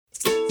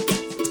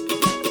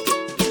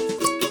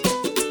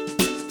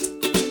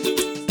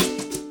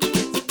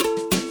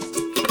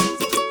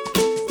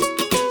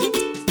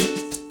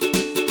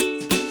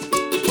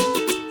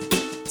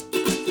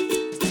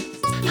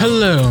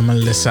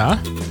Alyssa.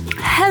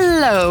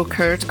 Hello,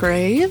 Kurt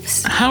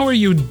Graves. How are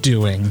you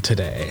doing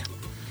today?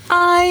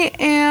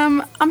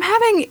 I'm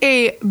having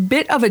a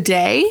bit of a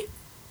day,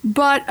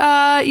 but,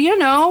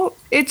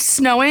 it's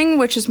snowing,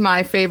 which is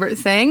my favorite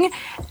thing.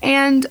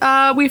 And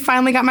we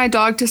finally got my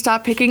dog to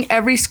stop picking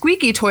every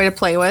squeaky toy to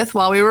play with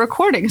while we were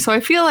recording. So I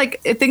feel like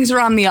things are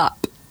on the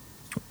up.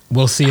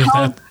 We'll see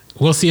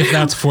if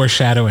that's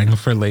foreshadowing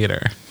for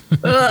later.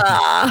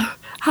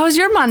 How was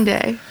your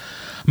Monday?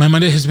 My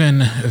Monday has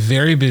been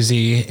very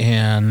busy,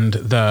 and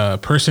the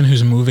person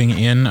who's moving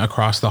in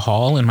across the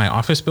hall in my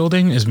office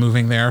building is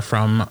moving there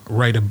from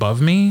right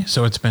above me,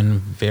 so it's been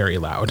very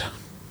loud.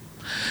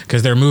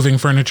 Because they're moving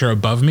furniture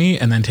above me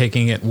and then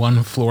taking it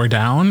one floor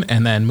down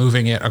and then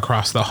moving it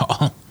across the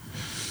hall.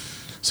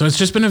 So it's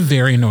just been a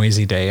very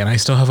noisy day, and I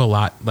still have a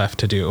lot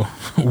left to do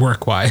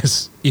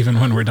work-wise, even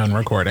when we're done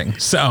recording.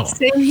 So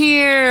same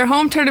here.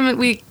 Home tournament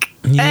week.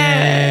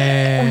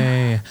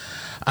 Yay.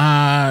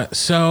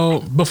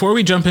 So before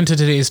we jump into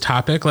today's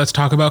topic, let's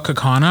talk about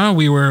Kakana.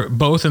 We were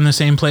both in the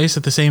same place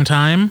at the same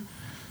time.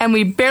 And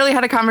we barely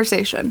had a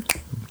conversation.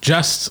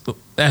 Just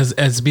as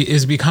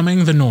is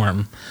becoming the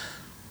norm.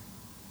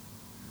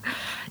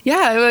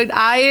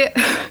 Yeah,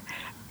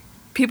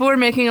 people were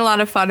making a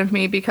lot of fun of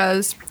me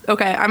because,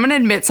 okay, I'm going to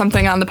admit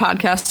something on the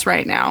podcast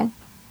right now.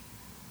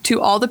 To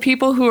all the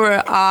people who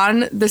are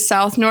on the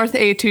South North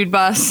Etude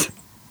bus,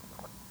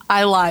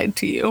 I lied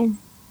to you.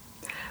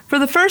 For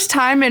the first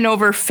time in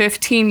over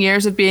 15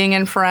 years of being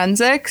in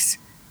forensics,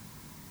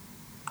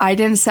 I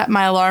didn't set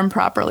my alarm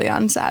properly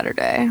on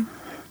Saturday.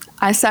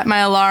 I set my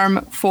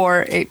alarm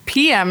for a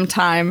PM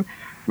time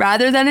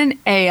rather than an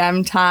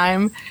AM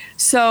time.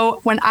 So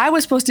when I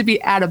was supposed to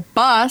be at a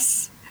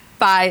bus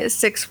by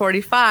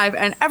 6:45,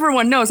 and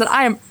everyone knows that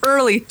I am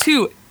early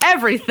to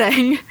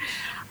everything,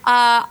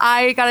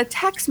 I got a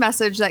text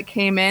message that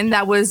came in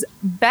that was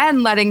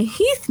Ben letting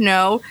Heath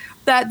know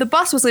that the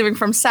bus was leaving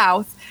from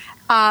South.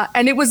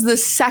 And it was the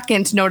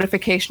second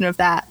notification of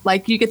that.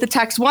 Like, you get the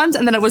text once,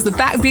 and then it was the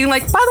back being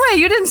like, by the way,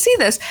 you didn't see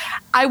this.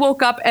 I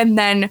woke up and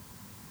then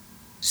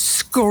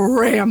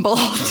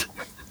scrambled.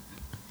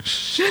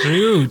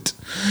 Shoot.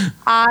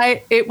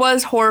 It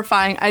was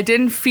horrifying. I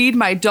didn't feed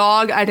my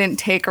dog. I didn't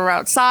take her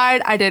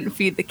outside. I didn't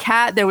feed the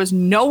cat. There was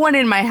no one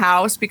in my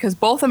house because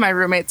both of my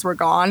roommates were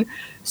gone.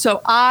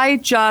 So I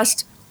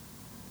just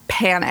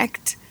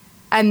panicked.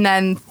 And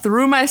then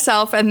threw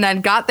myself and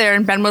then got there,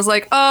 and Ben was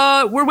like,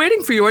 we're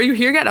waiting for you. Are you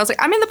here yet? I was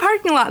like, I'm in the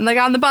parking lot. And I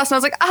got on the bus and I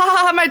was like,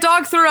 my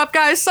dog threw up,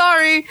 guys.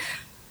 Sorry.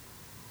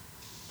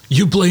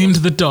 You blamed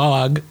the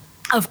dog.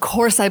 Of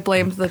course I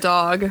blamed the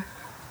dog.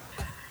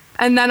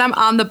 And then I'm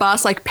on the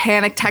bus, like,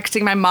 panic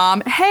texting my mom,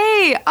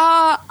 hey,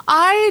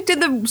 I did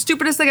the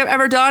stupidest thing I've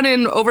ever done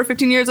in over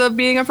 15 years of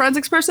being a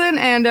forensics person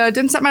and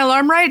didn't set my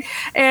alarm right.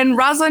 And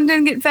Rosalind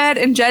didn't get fed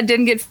and Jed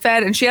didn't get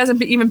fed and she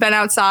hasn't even been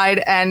outside.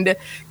 And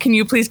can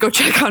you please go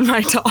check on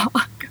my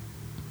dog?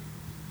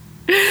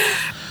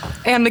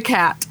 And the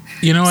cat.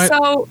 You know what?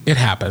 So, it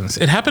happens.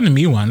 It happened to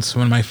me once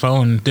when my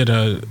phone did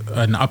an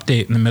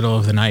update in the middle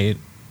of the night.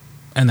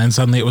 And then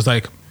suddenly it was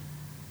like,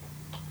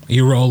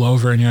 you roll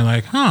over and you're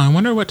like, I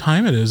wonder what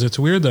time it is. It's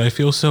weird that I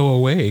feel so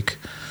awake.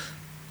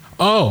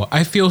 Oh,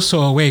 I feel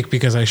so awake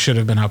because I should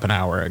have been up an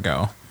hour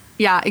ago.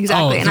 Yeah,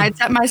 exactly. And I'd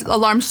set my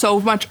alarm so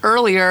much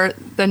earlier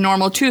than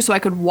normal, too, so I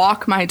could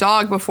walk my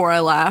dog before I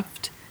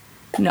left.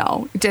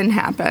 No, it didn't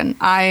happen.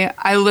 I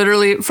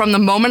literally, from the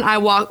moment I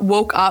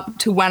woke up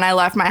to when I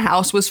left my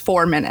house was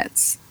 4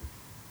 minutes.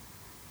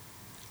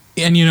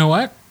 And you know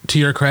what? To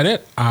your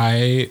credit,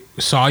 I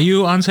saw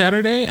you on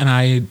Saturday and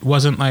I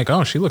wasn't like,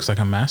 oh, she looks like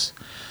a mess.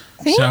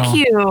 Thank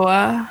you.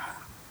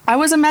 I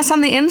was a mess on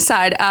the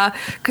inside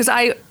because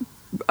I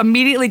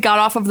immediately got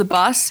off of the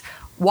bus,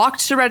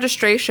 walked to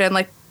registration,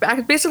 like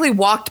basically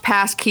walked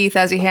past Keith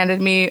as he handed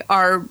me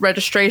our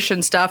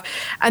registration stuff,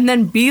 and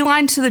then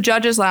beeline to the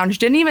judge's lounge.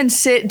 Didn't even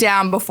sit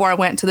down before I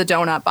went to the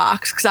donut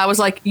box because I was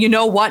like, you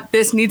know what?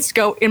 This needs to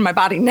go in my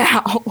body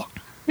now.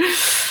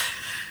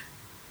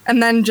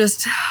 And then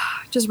just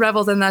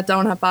reveled in that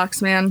donut box,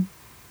 man.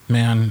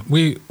 Man,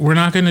 we're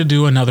not going to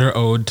do another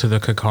ode to the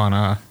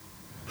Kakana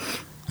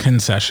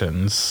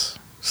concessions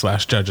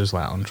 / judge's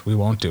lounge. We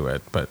won't do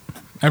it, but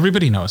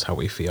everybody knows how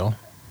we feel.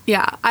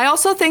 Yeah. I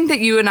also think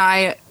that you and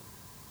I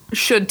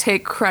should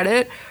take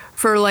credit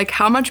for like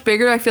how much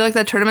bigger I feel like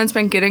that tournament's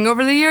been getting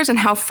over the years and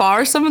how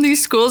far some of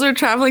these schools are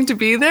traveling to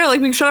be there.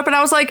 Like, we showed up and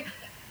I was like,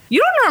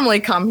 you don't normally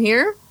come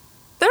here.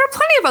 There are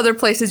plenty of other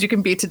places you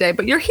can be today,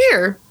 but you're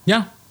here.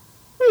 Yeah.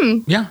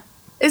 Yeah.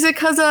 Is it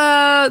because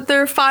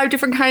there are 5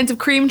 different kinds of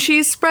cream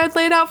cheese spread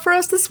laid out for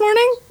us this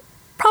morning?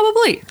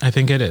 Probably. I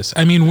think it is.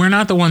 I mean, we're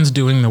not the ones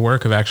doing the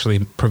work of actually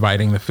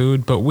providing the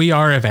food, but we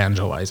are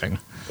evangelizing.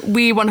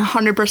 We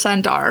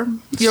 100% are.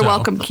 You're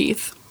welcome,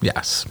 Keith.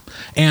 Yes.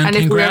 And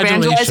if we're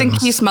evangelizing,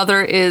 Keith's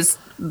mother is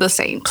the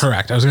saint.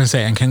 Correct. I was going to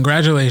say, and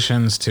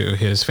congratulations to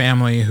his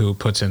family who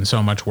puts in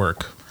so much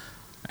work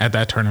at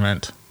that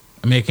tournament,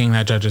 making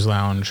that judge's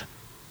lounge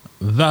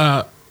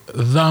the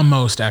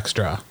most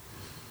extra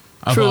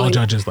of all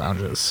judges'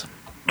 lounges.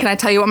 Can I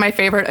tell you what my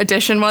favorite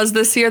edition was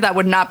this year? That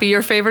would not be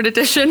your favorite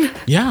edition.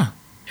 Yeah.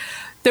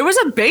 There was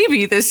a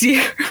baby this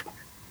year.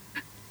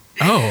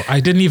 Oh, I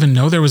didn't even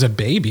know there was a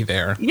baby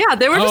there. Yeah,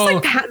 they were just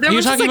like. Are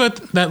you talking about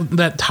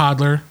that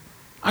toddler?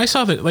 I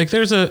saw that. Like,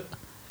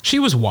 she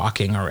was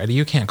walking already.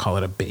 You can't call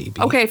it a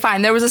baby. Okay,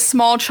 fine. There was a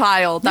small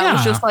child that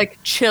was just like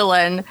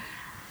chilling,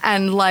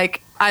 and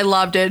like I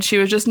loved it. She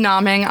was just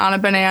nomming on a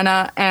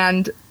banana,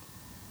 and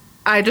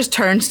I just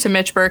turned to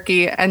Mitch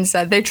Berkey and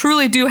said, "They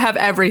truly do have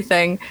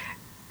everything."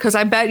 Because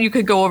I bet you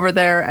could go over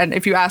there, and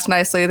if you asked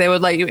nicely, they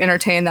would let you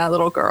entertain that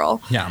little girl.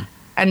 Yeah.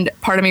 And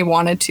part of me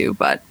wanted to,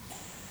 but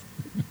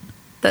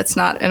that's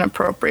not an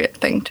appropriate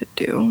thing to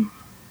do.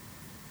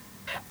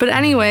 But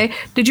anyway,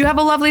 did you have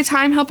a lovely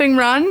time helping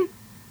run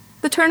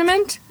the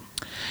tournament?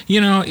 You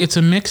know, it's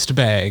a mixed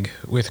bag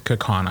with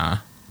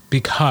Kaukauna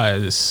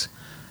because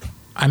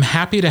I'm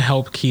happy to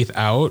help Keith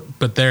out,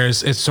 but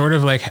it's sort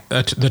of like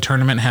the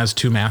tournament has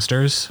two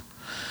masters.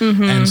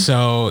 Mm-hmm. And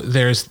so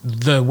there's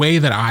the way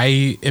that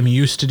I am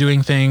used to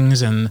doing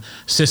things and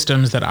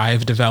systems that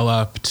I've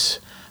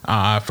developed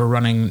for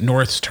running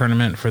North's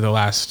tournament for the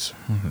last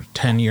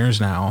 10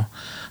 years now.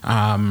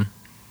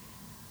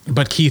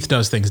 But Keith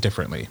does things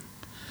differently.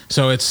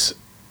 So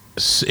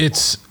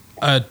there's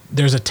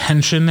a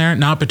tension there,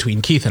 not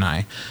between Keith and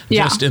I,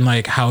 just in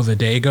like how the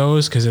day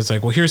goes. Cause it's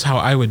like, well, here's how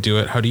I would do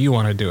it. How do you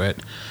want to do it?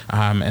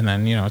 And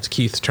then, it's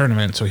Keith's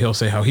tournament. So he'll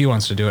say how he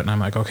wants to do it. And I'm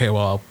like, okay,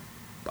 well,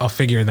 I'll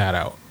figure that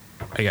out,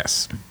 I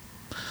guess.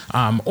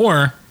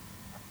 Or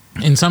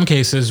in some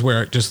cases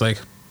where it just like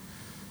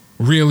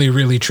really,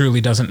 really, truly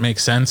doesn't make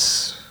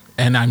sense.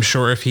 And I'm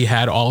sure if he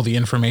had all the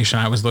information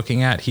I was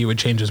looking at, he would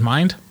change his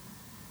mind.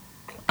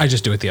 I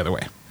just do it the other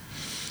way.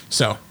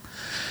 So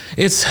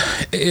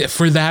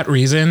for that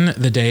reason,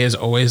 the day is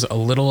always a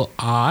little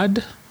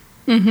odd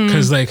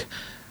because like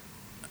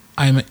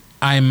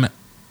I'm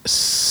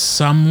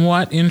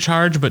somewhat in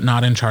charge, but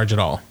not in charge at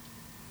all.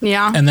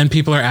 Yeah. And then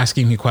people are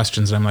asking me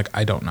questions and I'm like,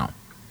 I don't know.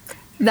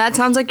 That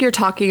sounds like you're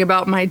talking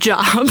about my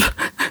job.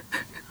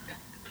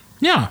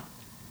 Yeah.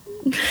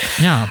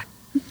 Yeah.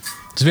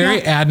 It's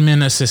very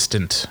admin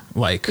assistant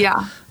like.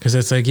 Yeah. Because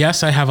it's like,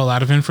 yes, I have a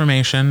lot of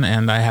information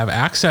and I have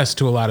access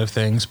to a lot of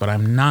things, but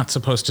I'm not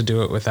supposed to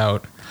do it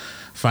without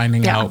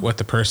finding out what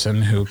the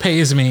person who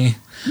pays me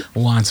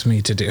wants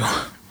me to do.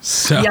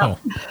 So,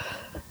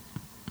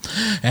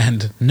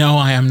 and no,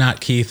 I am not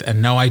Keith,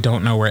 and no, I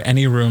don't know where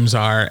any rooms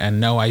are, and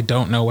no, I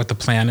don't know what the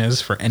plan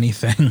is for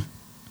anything.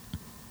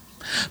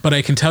 But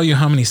I can tell you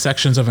how many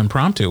sections of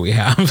impromptu we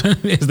have.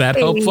 Is that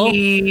helpful?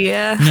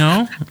 Yeah.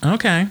 No?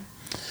 Okay.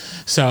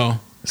 So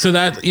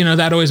that,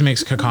 that always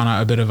makes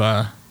Kaukauna a bit of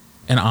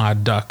an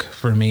odd duck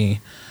for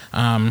me.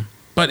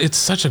 But it's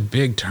such a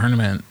big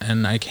tournament,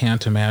 and I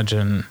can't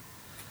imagine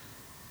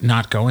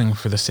not going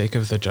for the sake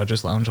of the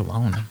Judges Lounge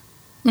alone.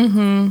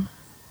 Mm-hmm.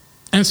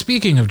 And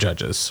speaking of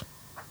judges,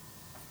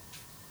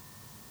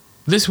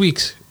 this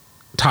week's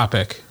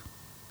topic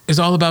is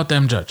all about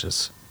them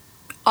judges.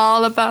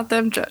 All about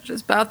them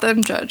judges. About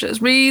them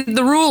judges. Read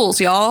the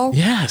rules, y'all.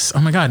 Yes.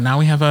 Oh my God. Now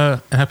we have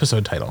an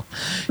episode title.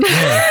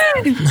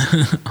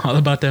 Yeah. All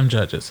about them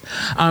judges.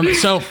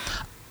 So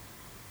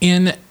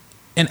in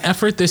an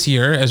effort this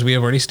year, as we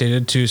have already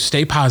stated, to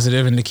stay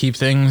positive and to keep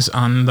things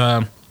on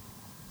the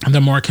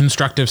more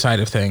constructive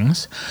side of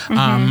things,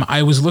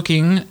 I was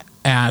looking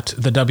at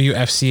the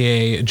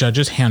WFCA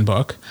Judges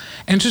Handbook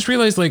and just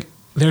realized like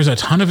there's a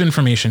ton of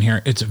information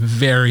here. It's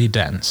very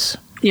dense.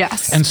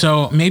 Yes. And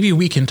so maybe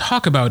we can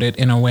talk about it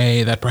in a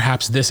way that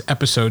perhaps this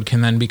episode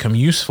can then become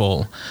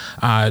useful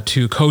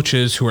to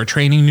coaches who are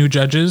training new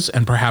judges,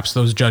 and perhaps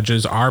those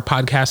judges are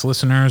podcast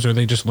listeners or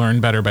they just learn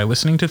better by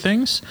listening to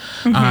things.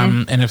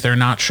 And if they're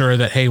not sure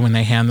that, hey, when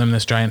they hand them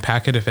this giant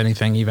packet, if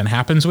anything even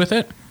happens with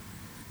it,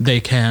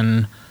 they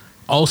can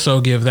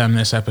also give them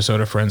this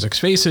episode of Forensics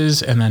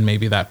Faces, and then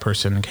maybe that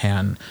person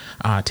can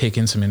take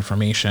in some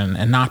information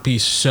and not be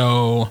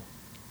so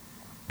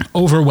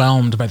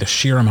overwhelmed by the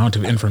sheer amount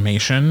of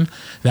information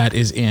that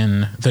is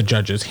in the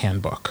Judges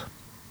Handbook.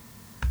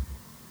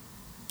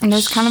 And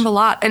there's kind of a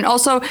lot. And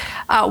also,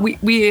 I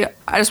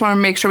just want to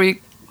make sure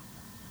we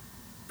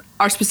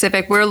are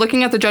specific. We're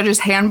looking at the Judges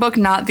Handbook,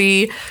 not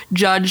the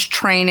judge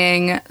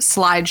training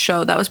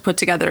slideshow that was put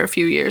together a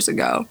few years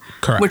ago.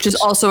 Correct. Which is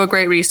also a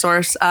great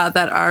resource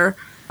that our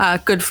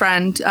good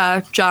friend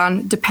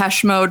John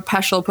Depeche Mode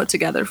Peschel put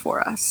together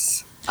for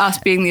us. Us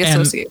being the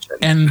association.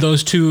 And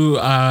those two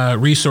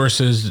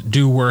resources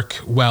do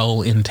work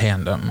well in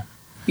tandem.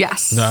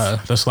 Yes. The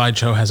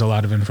slideshow has a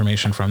lot of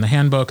information from the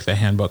handbook. The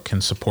handbook can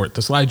support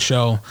the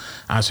slideshow.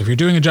 So if you're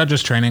doing a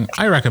judges training,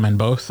 I recommend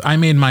both. I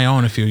made my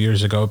own a few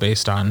years ago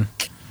based on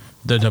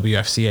the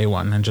WFCA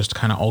one and just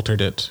kind of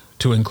altered it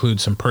to include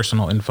some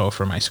personal info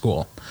for my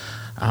school.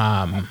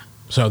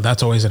 So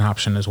that's always an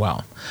option as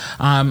well.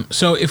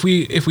 So if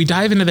we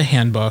dive into the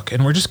handbook,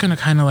 and we're just going to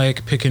kind of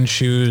like pick and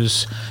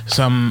choose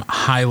some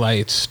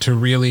highlights to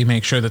really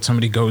make sure that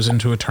somebody goes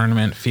into a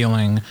tournament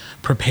feeling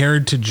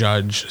prepared to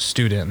judge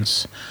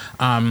students.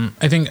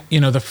 I think,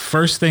 the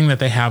first thing that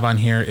they have on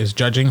here is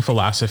judging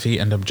philosophy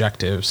and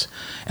objectives.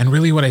 And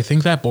really what I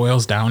think that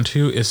boils down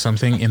to is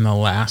something in the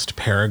last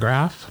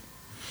paragraph.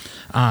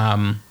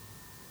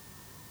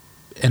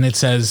 And it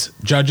says,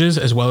 judges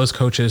as well as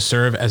coaches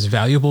serve as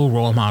valuable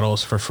role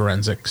models for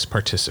forensics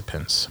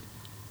participants.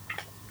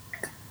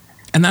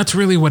 And that's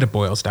really what it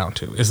boils down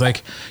to, is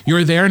like,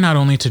 you're there not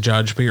only to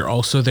judge, but you're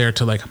also there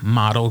to like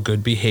model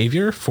good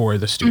behavior for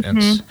the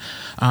students.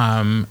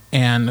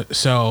 And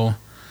so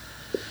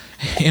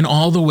in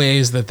all the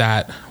ways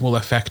that will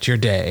affect your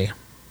day,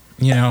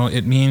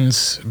 it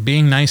means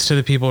being nice to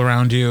the people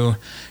around you.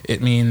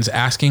 It means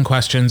asking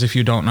questions if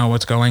you don't know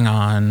what's going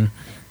on.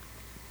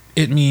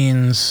 It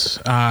means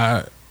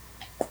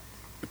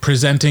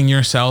presenting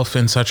yourself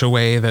in such a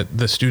way that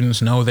the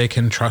students know they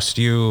can trust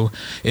you.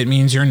 It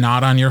means you're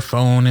not on your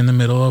phone in the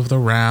middle of the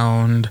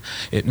round.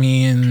 It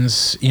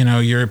means,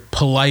 you're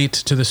polite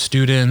to the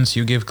students.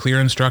 You give clear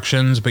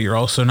instructions, but you're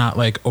also not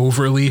like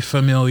overly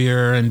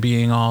familiar and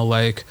being all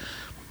like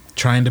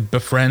trying to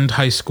befriend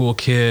high school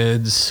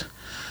kids.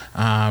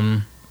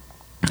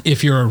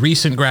 If you're a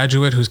recent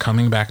graduate who's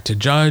coming back to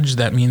judge,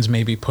 that means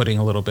maybe putting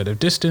a little bit of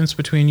distance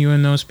between you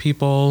and those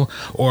people,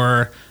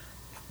 or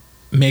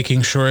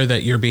making sure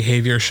that your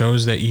behavior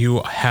shows that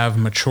you have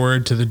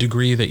matured to the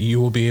degree that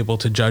you will be able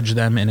to judge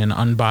them in an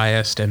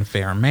unbiased and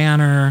fair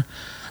manner.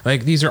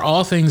 Like, these are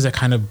all things that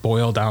kind of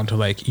boil down to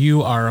like,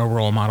 you are a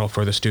role model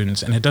for the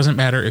students. And it doesn't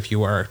matter if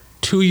you are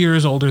 2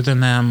 years older than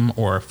them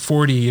or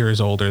 40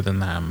 years older than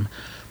them.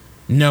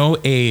 No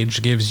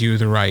age gives you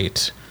the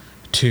right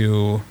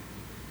to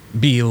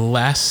be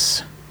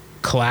less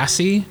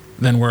classy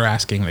than we're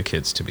asking the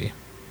kids to be.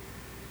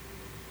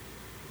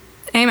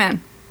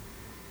 Amen.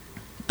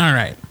 All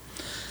right.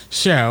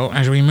 So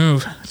as we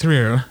move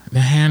through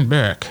the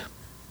handbook,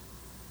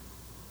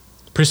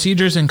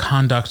 procedures and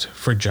conduct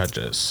for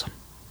judges.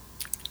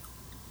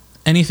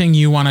 Anything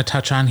you want to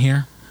touch on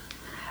here?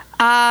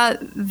 So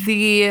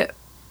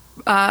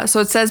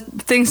it says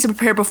things to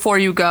prepare before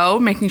you go,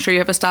 making sure you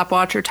have a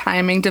stopwatch or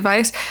timing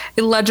device,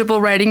 a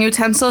legible writing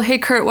utensil. Hey,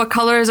 Kurt, what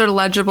color is a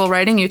legible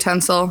writing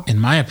utensil? In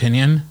my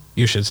opinion,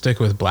 you should stick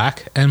with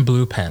black and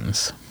blue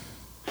pens.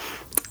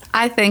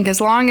 I think as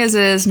long as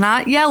it is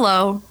not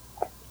yellow,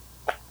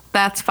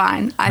 that's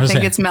fine. I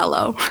think it's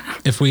mellow.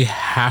 If we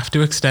have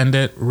to extend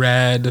it,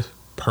 red,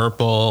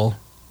 purple,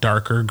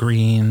 darker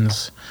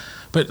greens.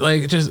 But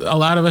like, just a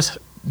lot of us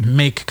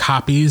make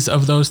copies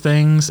of those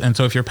things, and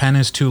so if your pen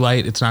is too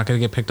light, it's not going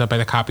to get picked up by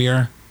the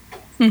copier.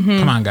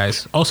 Come on,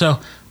 guys. Also,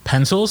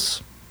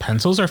 pencils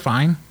are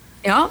fine.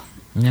 Yeah.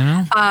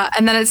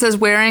 And then it says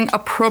wearing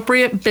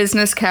appropriate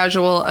business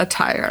casual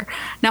attire.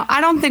 Now,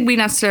 I don't think we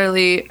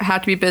necessarily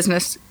have to be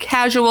business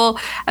casual.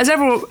 As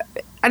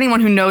anyone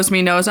who knows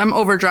me knows, I'm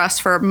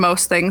overdressed for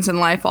most things in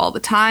life all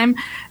the time,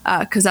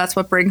 because that's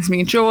what brings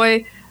me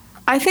joy.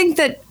 I think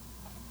that,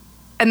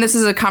 and this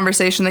is a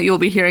conversation that you'll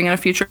be hearing in a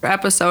future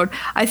episode,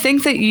 I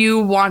think that you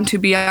want to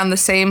be on the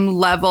same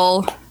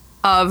level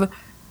of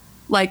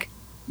like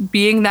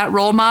being that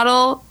role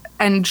model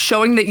and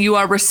showing that you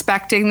are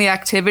respecting the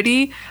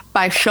activity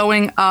by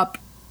showing up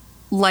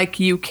like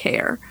you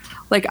care.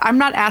 Like, I'm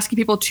not asking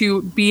people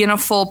to be in a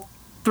full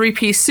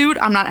 3-piece suit.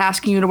 I'm not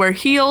asking you to wear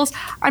heels.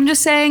 I'm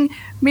just saying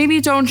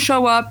maybe don't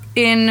show up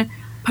in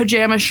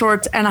pajama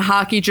shorts and a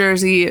hockey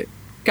jersey,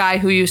 guy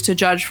who used to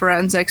judge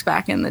forensics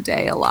back in the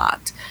day a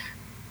lot.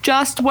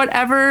 Just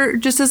whatever,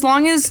 just as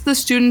long as the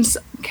students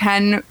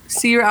can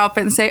see your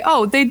outfit and say,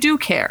 oh, they do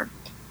care.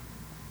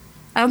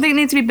 I don't think it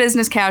needs to be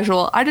business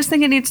casual. I just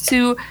think it needs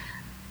to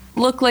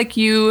look like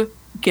you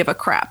give a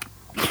crap.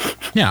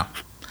 Yeah.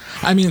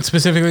 I mean,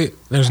 specifically,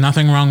 there's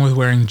nothing wrong with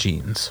wearing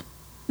jeans.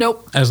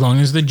 Nope. As long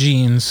as the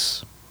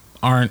jeans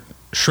aren't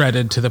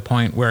shredded to the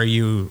point where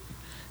you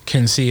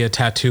can see a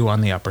tattoo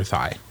on the upper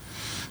thigh.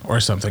 Or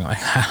something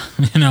like that,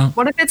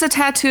 What if it's a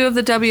tattoo of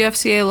the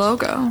WFCA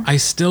logo? I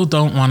still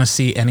don't want to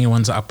see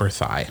anyone's upper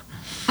thigh.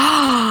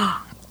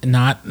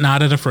 Not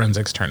at a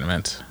forensics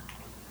tournament.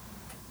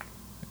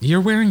 You're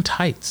wearing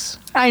tights.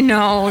 I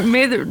know.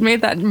 It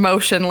made that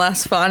motion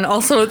less fun.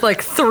 Also,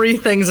 like 3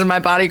 things in my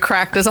body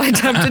cracked as I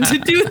attempted to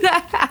do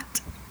that.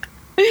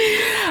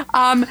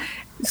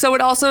 So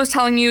it also is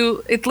telling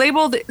you, it's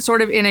labeled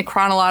sort of in a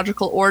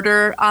chronological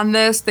order on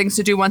this, things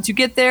to do once you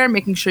get there,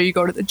 making sure you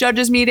go to the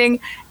judges meeting.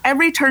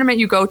 Every tournament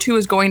you go to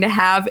is going to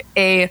have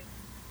a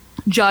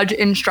judge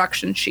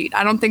instruction sheet.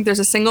 I don't think there's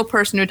a single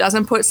person who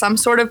doesn't put some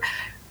sort of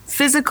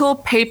physical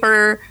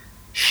paper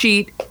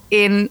sheet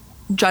in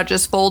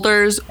judges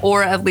folders,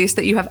 or at least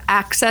that you have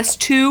access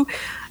to.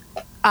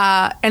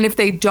 And if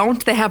they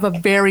don't, they have a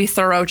very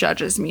thorough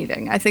judges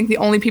meeting. I think the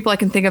only people I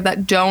can think of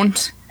that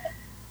don't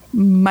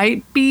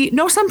might be,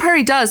 no, Sun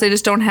Prairie does. They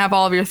just don't have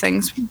all of your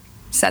things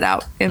set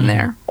out in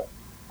there,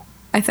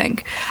 I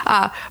think.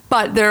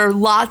 But there are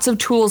lots of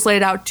tools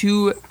laid out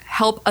to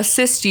help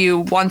assist you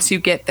once you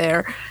get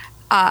there,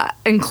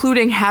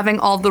 including having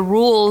all the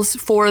rules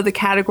for the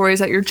categories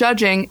that you're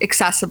judging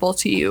accessible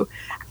to you.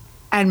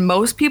 And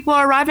most people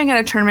are arriving at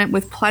a tournament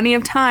with plenty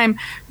of time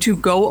to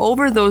go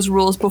over those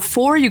rules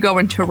before you go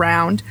into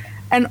round,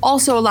 and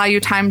also allow you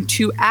time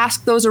to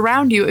ask those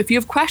around you if you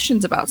have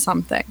questions about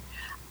something.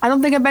 I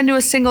don't think I've been to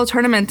a single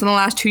tournament in the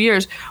last 2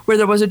 years where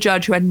there was a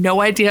judge who had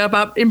no idea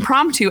about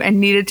impromptu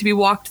and needed to be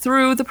walked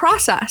through the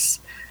process.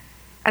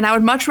 And I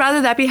would much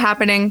rather that be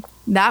happening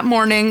that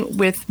morning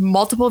with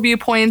multiple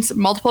viewpoints,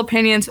 multiple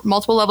opinions,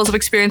 multiple levels of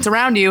experience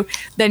around you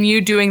than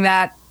you doing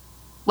that,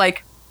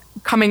 like,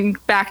 coming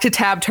back to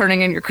tab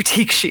turning in your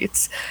critique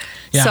sheets.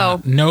 Yeah,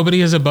 so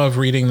nobody is above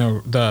reading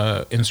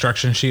the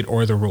instruction sheet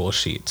or the rule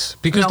sheets,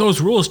 because those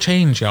rules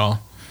change, y'all.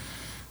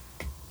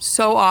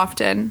 So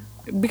often.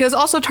 Because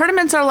also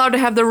tournaments are allowed to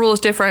have their rules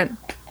different.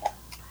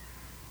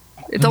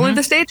 It's only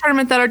the state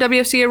tournament that our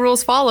WFCA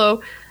rules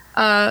follow.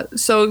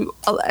 So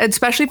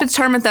especially if it's a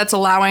tournament that's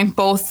allowing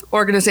both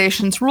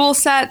organizations' rule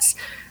sets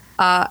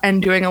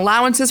and doing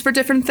allowances for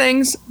different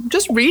things,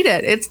 just read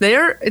it. It's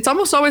there. It's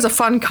almost always a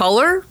fun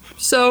color.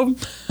 So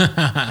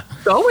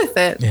go with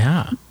it.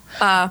 Yeah.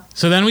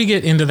 So then we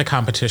get into the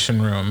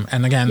competition room.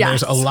 And again,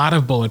 there's a lot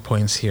of bullet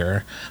points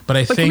here. But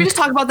think... Can we just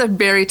talk about the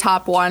very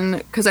top one?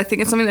 Because I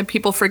think it's something that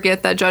people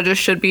forget that judges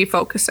should be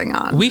focusing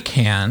on. We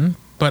can.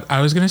 But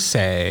I was going to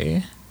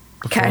say,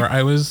 before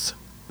I was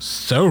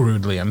so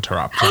rudely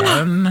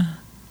interrupted...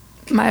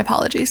 My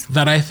apologies.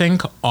 That I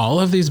think all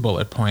of these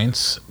bullet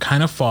points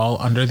kind of fall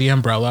under the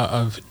umbrella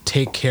of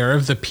take care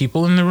of the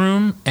people in the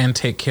room and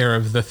take care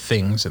of the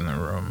things in the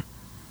room.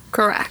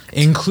 Correct.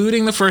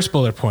 Including the first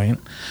bullet point,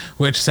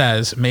 which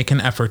says make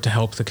an effort to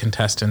help the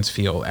contestants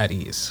feel at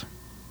ease.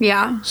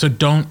 Yeah. So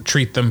don't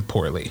treat them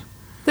poorly.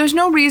 There's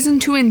no reason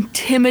to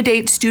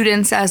intimidate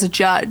students as a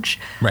judge.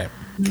 Right.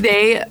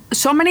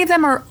 So many of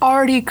them are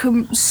already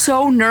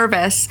so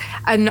nervous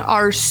and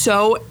are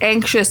so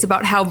anxious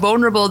about how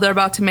vulnerable they're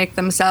about to make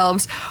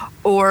themselves,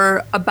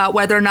 or about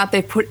whether or not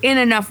they put in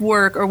enough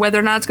work, or whether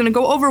or not it's going to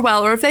go over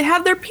well, or if they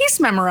have their piece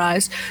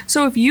memorized.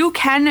 So if you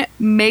can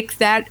make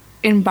that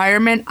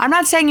environment, I'm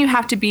not saying you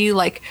have to be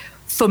like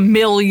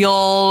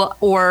familial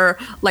or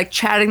like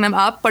chatting them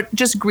up, but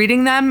just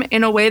greeting them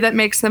in a way that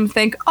makes them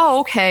think, oh,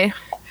 okay,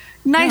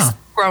 nice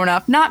grown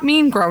up, not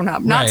mean grown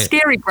up, not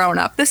scary grown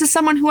up. This is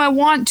someone who I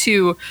want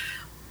to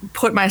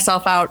put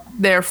myself out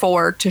there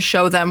for, to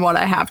show them what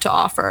I have to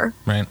offer.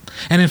 Right.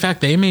 And in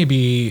fact, they may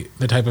be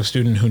the type of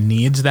student who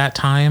needs that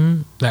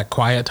time, that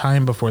quiet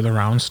time before the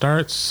round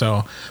starts.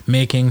 So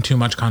making too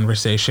much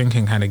conversation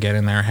can kind of get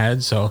in their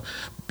head. So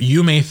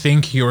you may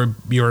think you're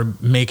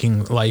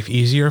making life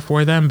easier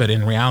for them, but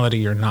in reality,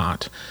 you're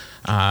not.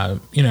 A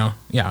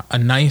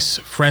nice,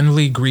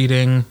 friendly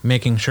greeting,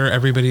 making sure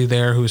everybody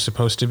there who's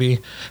supposed to be,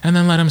 and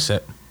then let them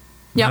sit.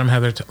 Yep.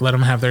 Let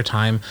them have their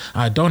time.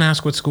 Don't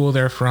ask what school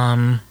they're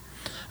from.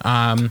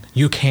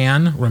 You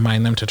can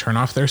remind them to turn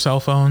off their cell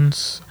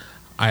phones.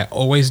 I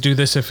always do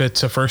this if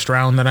it's a first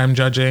round that I'm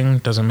judging.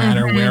 Doesn't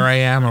matter where I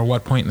am or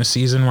what point in the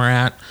season we're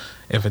at.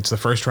 If it's the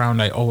first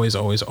round, I always,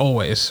 always,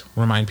 always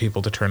remind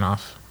people to turn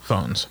off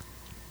phones.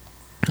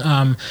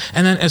 And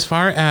then as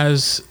far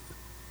as,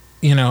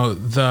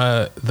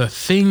 the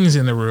things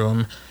in the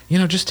room,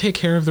 just take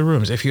care of the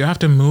rooms. If you have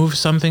to move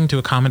something to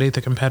accommodate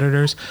the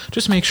competitors,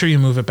 just make sure you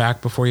move it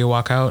back before you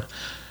walk out.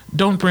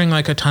 Don't bring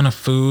like a ton of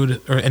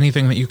food or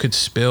anything that you could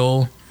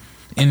spill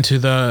into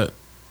the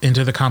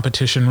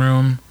competition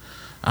room.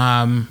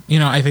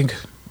 I think,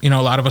 a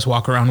lot of us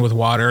walk around with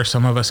water.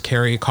 Some of us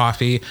carry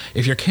coffee.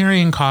 If you're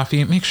carrying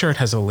coffee, make sure it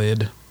has a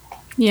lid.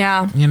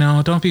 Yeah.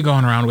 Don't be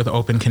going around with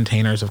open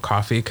containers of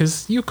coffee,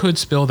 because you could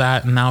spill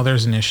that and now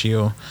there's an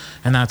issue,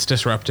 and that's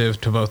disruptive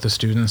to both the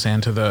students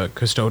and to the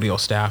custodial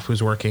staff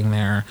who's working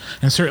there.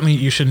 And certainly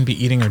you shouldn't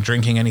be eating or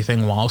drinking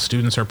anything while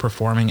students are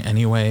performing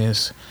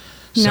anyways.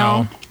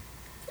 No.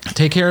 So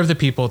take care of the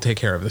people, take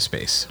care of the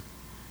space.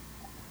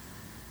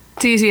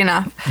 It's easy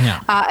enough.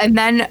 Yeah. And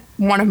then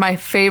one of my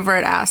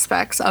favorite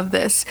aspects of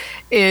this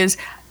is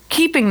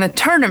keeping the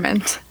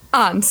tournament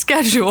on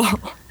schedule.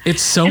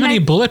 It's so many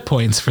bullet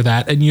points for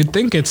that, and you'd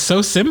think it's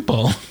so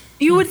simple.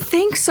 You would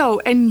think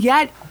so, and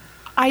yet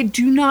I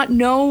do not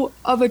know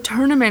of a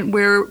tournament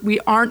where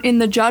we aren't in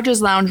the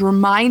judges' lounge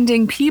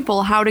reminding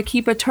people how to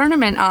keep a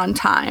tournament on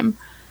time.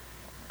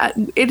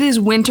 It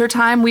is winter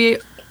time. We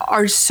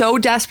are so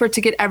desperate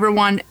to get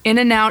everyone in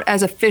and out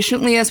as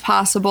efficiently as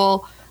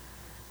possible.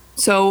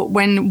 So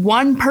when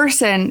one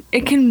person,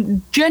 it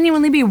can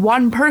genuinely be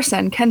one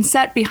person, can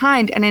set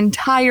behind an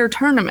entire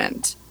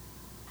tournament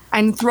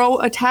and throw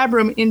a tab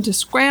room into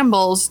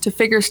scrambles to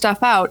figure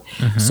stuff out.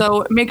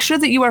 So make sure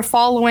that you are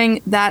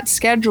following that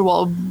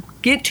schedule.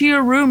 Get to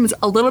your rooms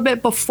a little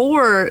bit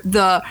before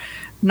the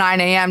 9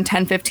 a.m.,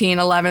 10:15,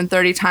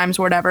 11:30 times,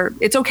 whatever.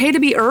 It's okay to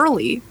be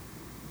early.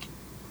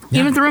 Yeah.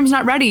 Even if the room's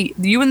not ready,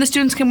 you and the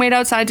students can wait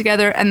outside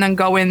together and then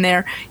go in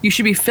there. You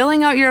should be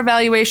filling out your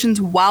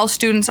evaluations while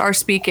students are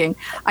speaking.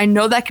 I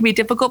know that can be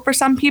difficult for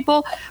some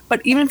people,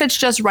 but even if it's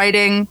just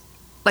writing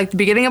like the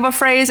beginning of a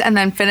phrase and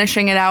then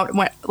finishing it out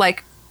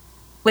like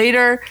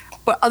later,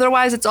 But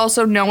otherwise, it's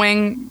also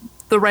knowing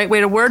the right way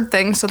to word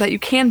things so that you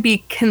can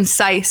be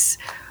concise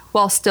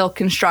while still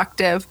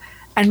constructive,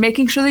 and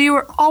making sure that you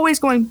are always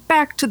going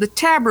back to the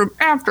tab room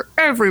after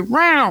every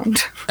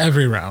round.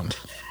 Every round.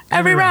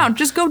 Every round.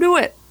 Just go do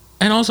it.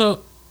 And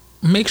also,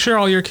 make sure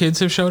all your kids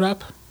have showed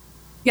up.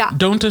 Yeah.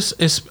 Don't just...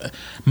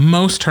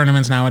 Most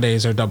tournaments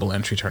nowadays are double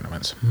entry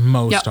tournaments.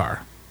 Most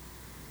are.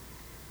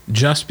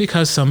 Just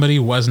because somebody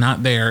was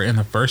not there in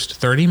the first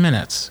 30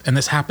 minutes, and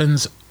this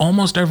happens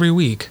almost every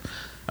week,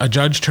 a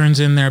judge turns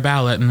in their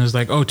ballot and is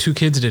like, oh, 2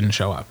 kids didn't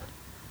show up.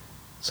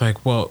 It's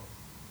like, well,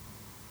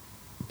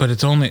 but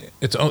it's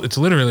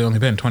literally only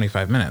been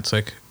 25 minutes.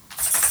 Like,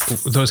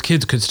 those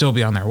kids could still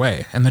be on their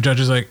way. And the judge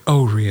is like,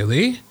 oh,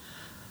 really?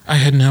 I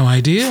had no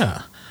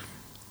idea.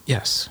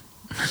 Yes.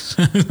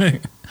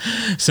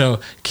 So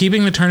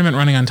keeping the tournament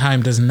running on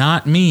time does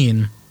not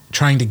mean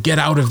trying to get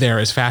out of there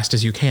as fast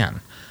as you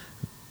can.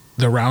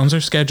 The rounds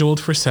are scheduled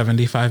for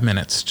 75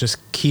 minutes. Just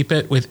keep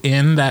it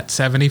within that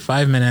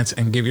 75 minutes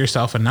and give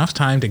yourself enough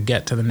time to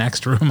get to the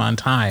next room on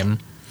time.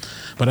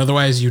 But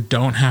otherwise, you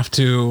don't have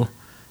to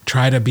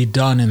try to be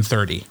done in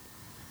 30.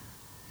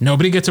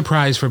 Nobody gets a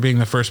prize for being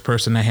the first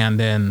person to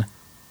hand in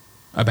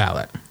a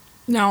ballot.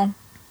 No.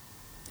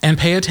 And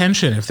pay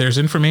attention. If there's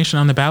information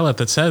on the ballot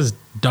that says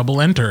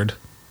double entered,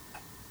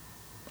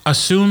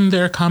 assume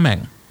they're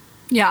coming.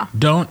 Yeah.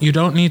 You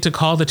don't need to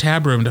call the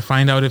tab room to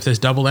find out if this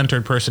double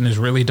entered person is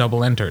really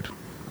double entered.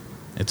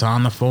 It's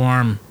on the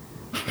form.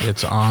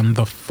 It's on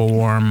the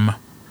form.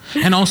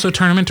 And also,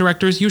 tournament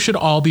directors, you should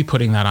all be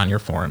putting that on your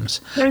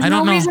forms. There's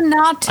no reason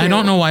not to. I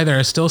don't know why there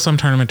are still some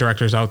tournament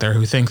directors out there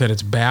who think that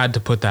it's bad to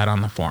put that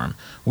on the form.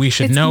 We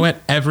should know it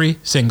every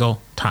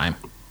single time.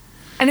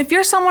 And if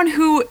you're someone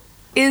who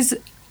is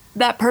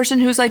that person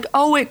who's like,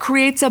 oh, it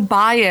creates a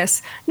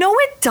bias. No,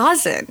 it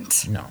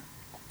doesn't. No.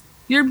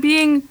 You're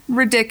being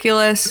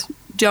ridiculous.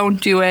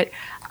 Don't do it.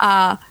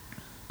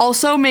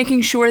 Also,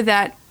 making sure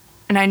that,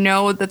 and I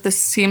know that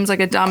this seems like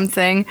a dumb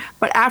thing,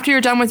 but after you're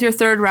done with your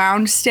third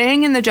round,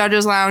 staying in the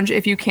judges' lounge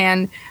if you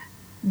can,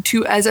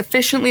 to as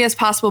efficiently as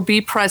possible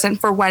be present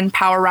for when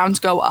power rounds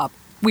go up.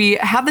 We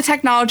have the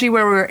technology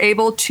where we're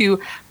able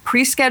to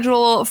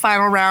pre-schedule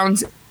final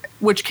rounds,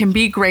 which can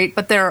be great,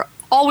 but there are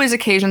always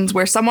occasions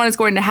where someone is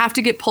going to have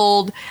to get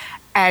pulled,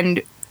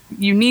 and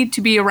you need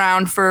to be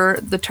around for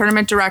the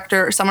tournament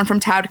director or someone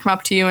from TAB to come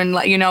up to you and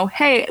let you know,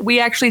 hey,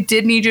 we actually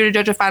did need you to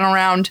judge a final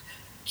round.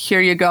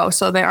 Here you go.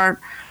 So they aren't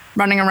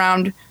running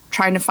around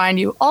trying to find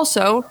you.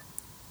 Also,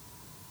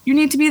 you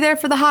need to be there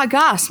for the hot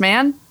goss,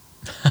 man.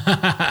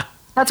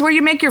 That's where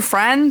you make your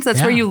friends.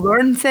 That's where you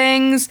learn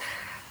things.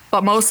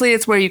 But mostly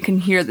it's where you can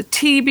hear the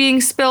tea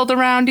being spilled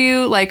around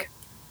you. Like,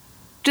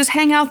 just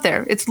hang out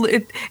there. It's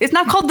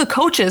not called the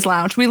coaches'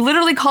 lounge. We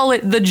literally call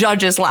it the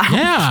judges' lounge.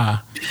 Yeah.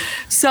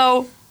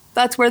 So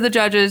that's where the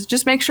judges,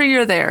 just make sure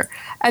you're there.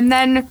 And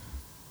then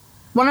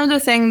one other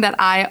thing that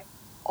I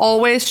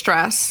always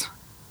stress,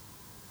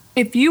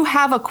 if you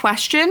have a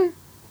question,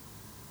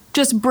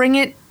 just bring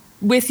it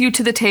with you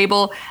to the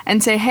table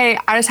and say, hey,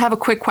 I just have a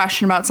quick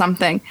question about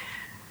something.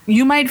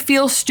 You might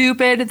feel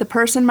stupid. The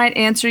person might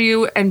answer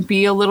you and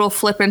be a little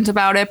flippant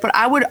about it. But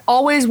I would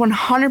always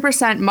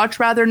 100% much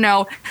rather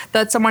know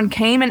that someone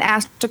came and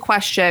asked a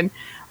question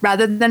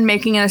rather than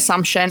making an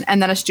assumption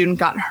and then a student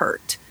got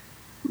hurt.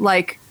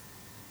 Like,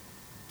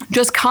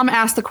 just come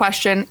ask the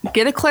question,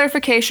 get a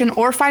clarification,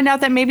 or find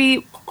out that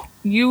maybe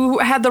you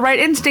had the right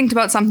instinct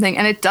about something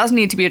and it does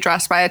need to be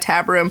addressed by a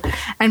tab room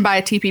and by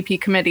a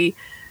TPP committee.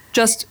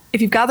 Just,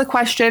 if you've got the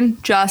question,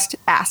 just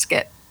ask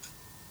it.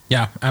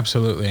 Yeah,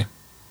 absolutely.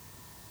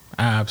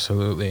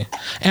 Absolutely.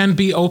 And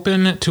be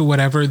open to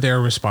whatever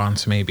their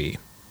response may be.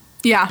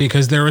 Yeah.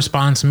 Because their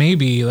response may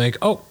be like,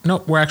 oh,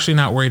 no, we're actually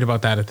not worried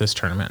about that at this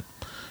tournament.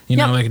 You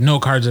know, like no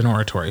cards in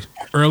oratory.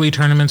 Early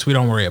tournaments, we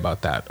don't worry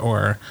about that.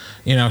 Or,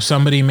 you know,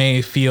 somebody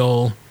may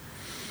feel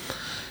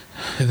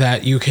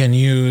that you can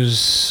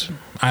use,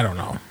 I don't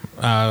know,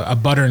 a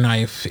butter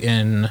knife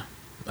in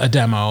a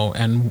demo,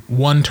 and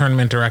one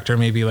tournament director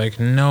may be like,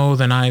 no,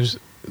 the knives,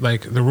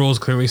 like the rules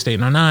clearly state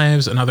no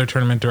knives. Another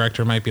tournament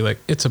director might be like,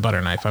 it's a butter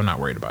knife, I'm not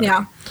worried about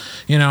it.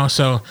 You know,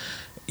 so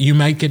you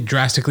might get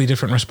drastically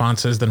different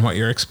responses than what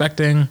you're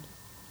expecting.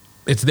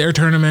 It's their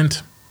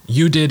tournament.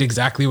 You did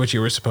exactly what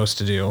you were supposed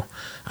to do.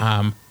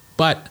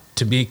 But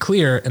to be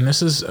clear, and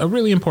this is a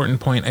really important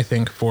point, I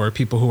think, for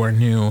people who are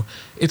new,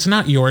 it's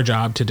not your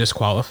job to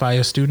disqualify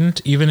a student,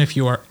 even if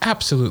you are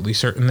absolutely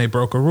certain they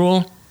broke a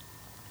rule.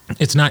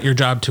 It's not your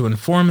job to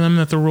inform them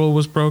that the rule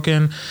was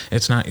broken.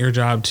 It's not your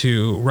job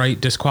to write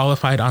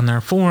disqualified on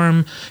their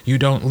form. You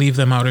don't leave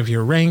them out of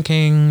your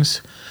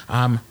rankings.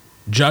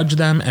 Judge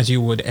them as you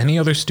would any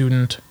other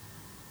student.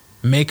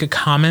 Make a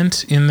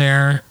comment in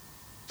their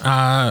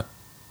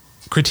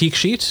critique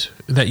sheet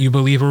that you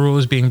believe a rule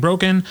is being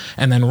broken,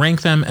 and then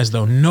rank them as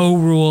though no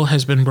rule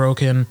has been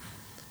broken,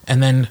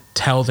 and then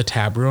tell the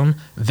tab room.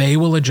 They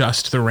will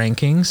adjust the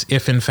rankings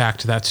if, in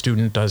fact, that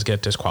student does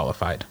get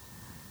disqualified.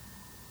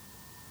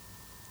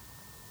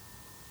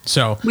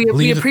 So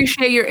we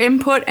appreciate your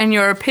input and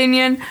your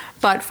opinion,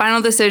 but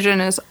final decision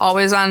is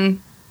always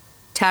on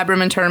tab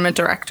room and tournament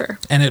director.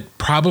 And it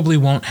probably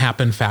won't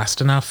happen fast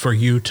enough for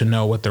you to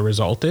know what the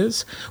result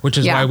is, which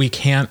is why we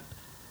can't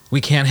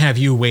have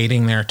you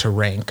waiting there to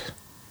rank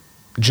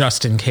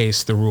just in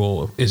case the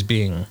rule is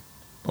being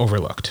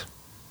overlooked.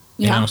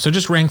 You know, so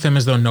just rank them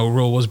as though no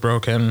rule was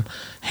broken,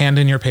 hand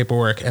in your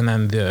paperwork, and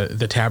then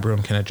the tab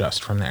room can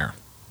adjust from there.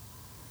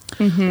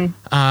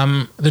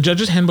 The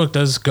judge's handbook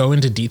does go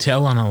into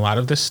detail on a lot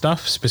of this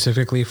stuff,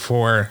 specifically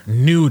for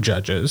new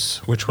judges,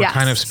 which we're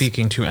kind of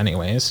speaking to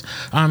anyways.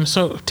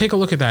 So take a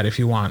look at that if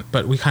you want,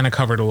 but we kind of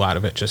covered a lot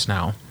of it just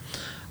now.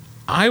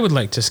 I would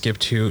like to skip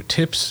to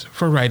tips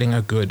for writing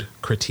a good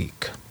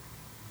critique.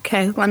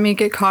 Okay, let me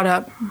get caught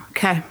up.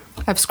 Okay,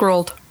 I've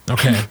scrolled.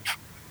 Okay.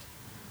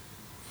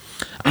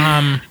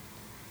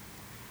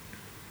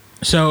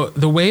 So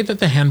the way that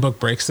the handbook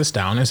breaks this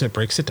down is it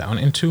breaks it down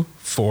into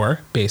 4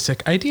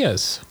 basic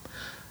ideas.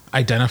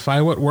 Identify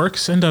what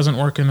works and doesn't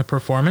work in the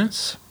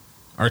performance.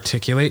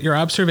 Articulate your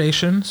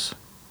observations.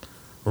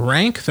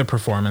 Rank the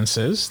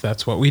performances.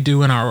 That's what we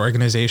do in our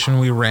organization.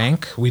 We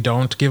rank. We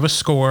don't give a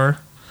score.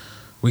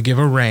 We give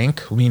a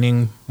rank,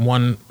 meaning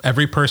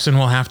every person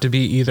will have to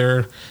be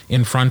either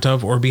in front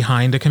of or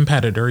behind a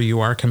competitor. You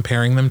are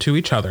comparing them to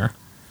each other.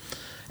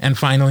 And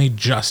finally,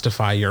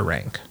 justify your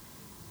rank.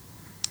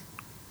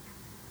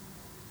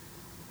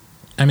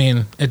 I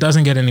mean, it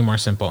doesn't get any more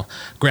simple.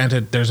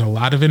 Granted, there's a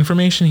lot of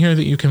information here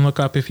that you can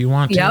look up if you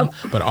want to,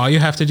 but all you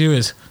have to do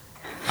is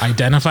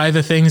identify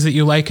the things that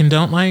you like and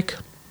don't like,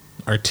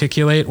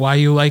 articulate why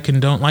you like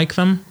and don't like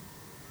them.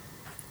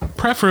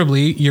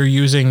 Preferably, you're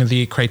using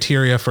the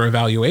criteria for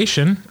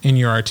evaluation in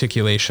your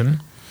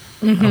articulation.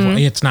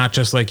 It's not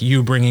just like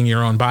you bringing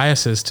your own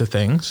biases to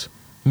things.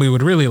 We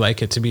would really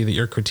like it to be that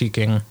you're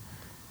critiquing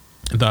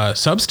the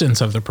substance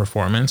of the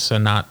performance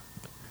and not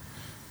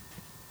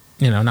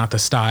the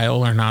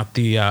style or not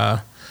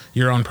the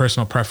your own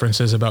personal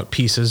preferences about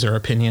pieces or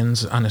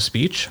opinions on a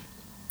speech.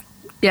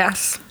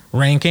 Yes.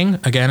 Ranking,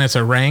 again, it's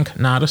a rank,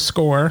 not a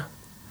score.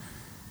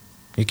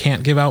 You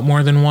can't give out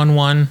more than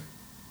 1-1.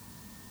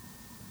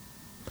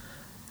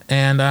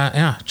 And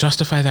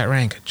justify that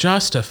rank.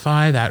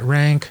 Justify that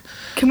rank.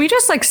 Can we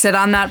just sit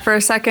on that for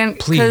a second?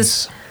 Please.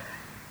 Because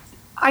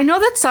I know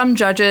that some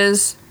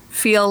judges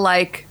feel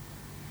like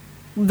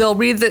they'll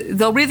read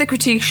the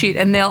critique sheet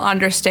and they'll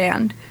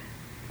understand.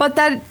 But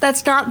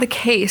that's not the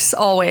case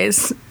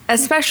always,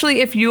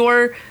 especially if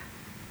your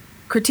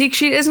critique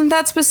sheet isn't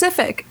that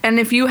specific.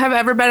 And if you have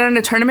ever been in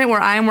a tournament where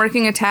I am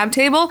working a tab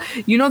table,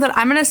 you know that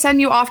I'm going to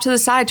send you off to the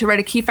side to write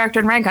a key factor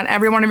and rank on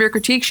every one of your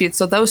critique sheets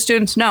so those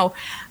students know.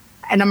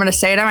 And I'm going to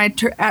say it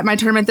at my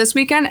tournament this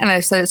weekend, and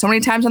I've said it so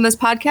many times on this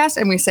podcast,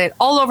 and we say it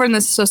all over in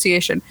this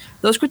association.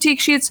 Those critique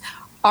sheets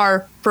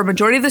are, for a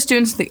majority of the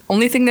students, the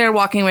only thing they're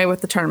walking away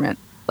with the tournament,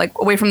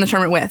 away from the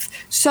tournament with.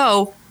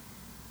 So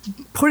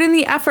put in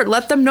the effort,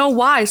 let them know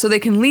why, so they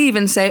can leave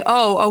and say,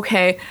 oh,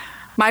 okay,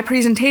 my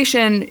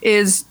presentation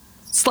is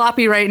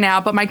sloppy right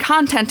now, but my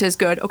content is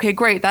good. Okay,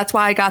 great. That's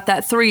why I got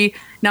that 3.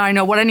 Now I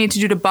know what I need to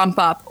do to bump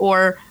up.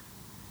 Or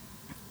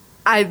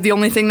the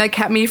only thing that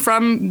kept me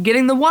from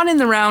getting the 1 in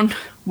the round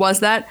was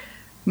that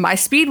my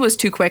speed was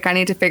too quick. I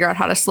need to figure out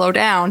how to slow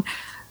down.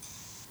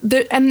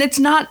 And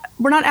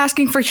we're not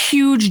asking for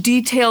huge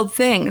detailed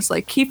things.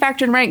 Key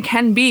factor and rank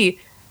can be,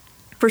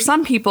 for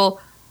some people,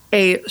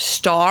 a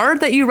star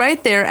that you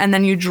write there and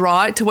then you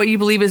draw it to what you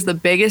believe is the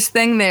biggest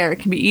thing there. It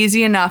can be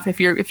easy enough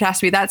if it has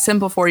to be that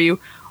simple for you.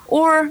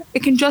 Or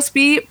it can just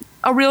be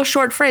a real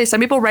short phrase. Some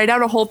people write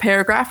out a whole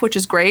paragraph, which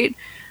is great,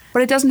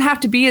 but it doesn't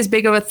have to be as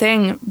big of a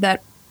thing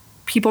that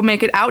people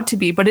make it out to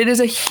be. But it is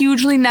a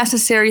hugely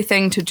necessary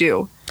thing to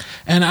do.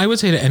 And I would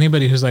say to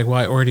anybody who's like, well,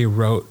 I already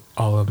wrote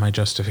all of my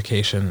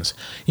justifications.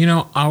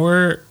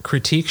 Our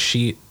critique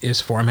sheet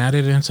is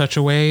formatted in such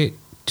a way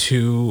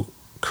to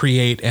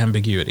create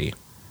ambiguity.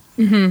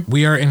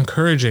 We are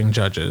encouraging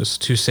judges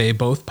to say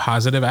both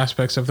positive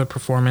aspects of the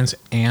performance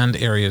and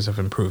areas of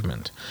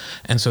improvement.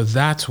 And so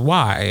that's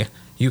why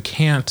you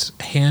can't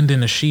hand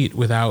in a sheet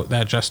without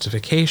that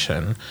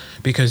justification,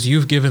 because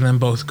you've given them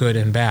both good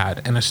and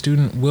bad. And a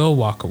student will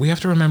walk. We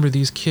have to remember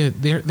these kids,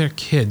 they're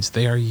kids.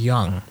 They are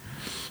young.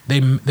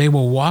 They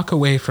will walk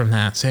away from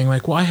that saying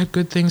well, I had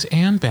good things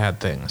and bad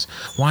things.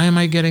 Why am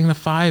I getting the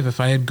 5 if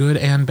I had good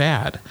and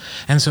bad?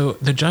 And so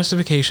the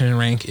justification and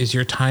rank is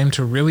your time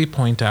to really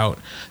point out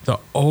the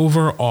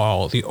overarching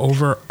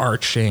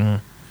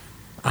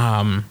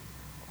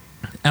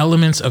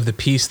elements of the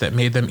piece that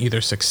made them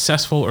either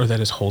successful or that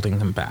is holding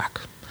them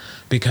back.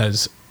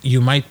 Because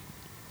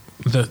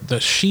the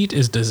sheet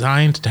is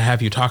designed to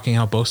have you talking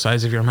out both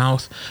sides of your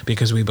mouth,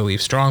 because we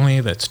believe strongly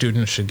that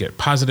students should get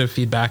positive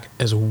feedback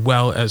as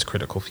well as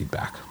critical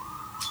feedback.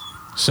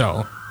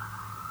 So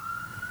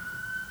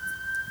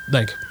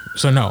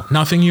no,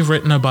 nothing you've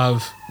written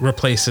above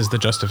replaces the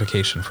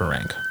justification for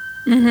rank.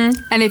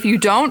 And if you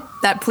don't,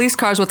 that police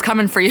car is what's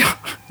coming for you.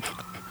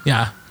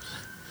 Yeah.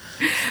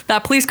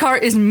 That police car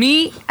is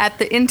me at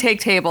the intake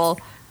table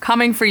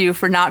coming for you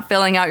for not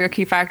filling out your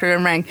key factor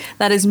and rank.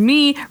 That is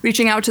me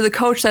reaching out to the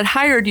coach that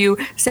hired you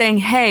saying,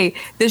 hey,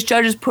 this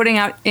judge is putting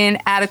out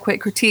inadequate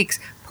critiques.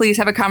 Please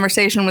have a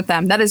conversation with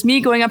them. That is me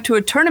going up to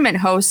a tournament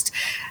host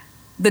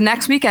the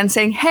next weekend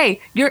saying, hey,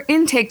 your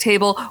intake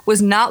table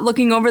was not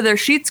looking over their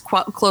sheets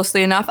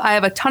closely enough. I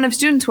have a ton of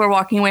students who are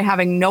walking away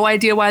having no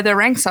idea why their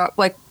ranks are,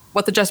 like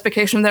what the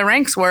justification of their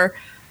ranks were.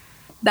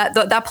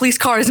 That police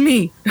car is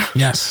me.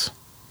 Yes.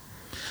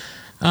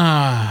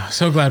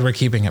 So glad we're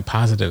keeping it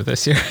positive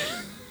this year.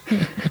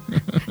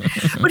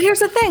 But here's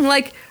the thing,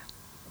 like,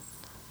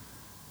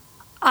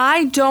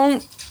 I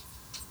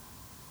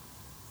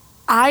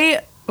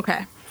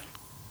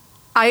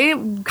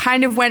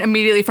kind of went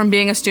immediately from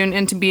being a student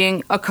into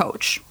being a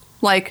coach.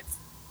 Like,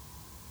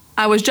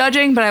 I was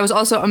judging, but I was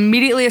also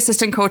immediately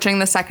assistant coaching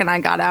the second I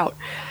got out.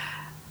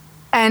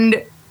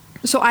 And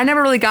so I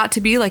never really got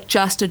to be like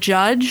just a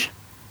judge.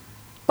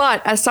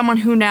 But as someone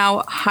who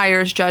now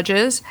hires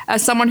judges,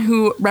 as someone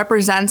who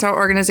represents our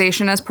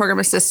organization as program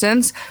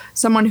assistants,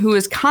 someone who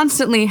is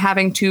constantly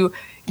having to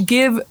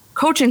give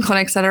coaching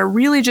clinics that are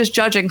really just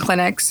judging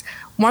clinics,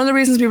 one of the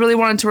reasons we really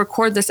wanted to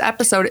record this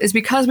episode is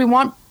because we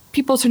want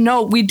people to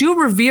know we do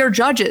revere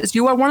judges.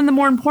 You are one of the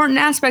more important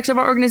aspects of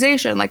our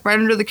organization, like right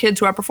under the kids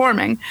who are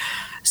performing.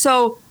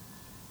 So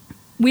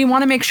we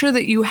want to make sure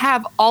that you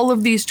have all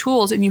of these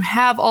tools and you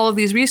have all of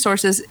these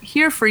resources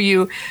here for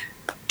you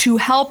to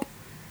help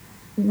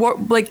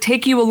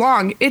take you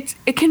along. It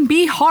can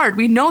be hard.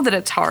 We know that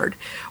it's hard.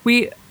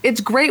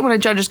 It's great when a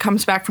judge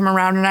comes back from a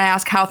round and I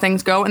ask how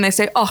things go and they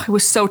say, oh, it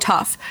was so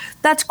tough.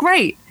 That's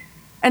great.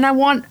 And I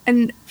want,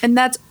 and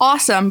that's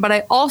awesome. But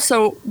I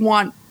also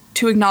want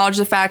to acknowledge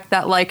the fact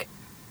that, like,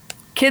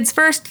 kids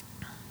first,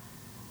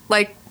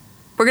 like,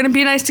 we're going to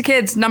be nice to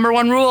kids. Number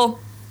one rule,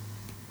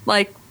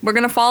 like, we're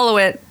going to follow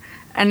it.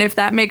 And if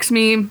that makes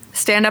me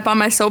stand up on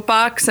my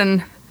soapbox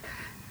and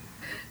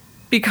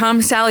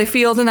become Sally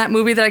Field in that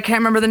movie that I can't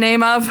remember the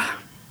name of.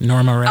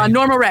 Norma Ray.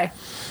 Norma Ray.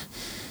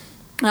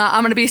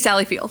 I'm going to be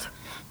Sally Field.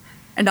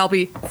 And I'll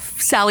be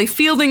Sally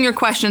fielding your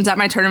questions at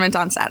my tournament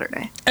on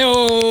Saturday.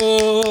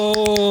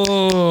 Oh,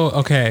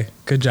 okay.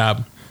 Good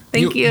job.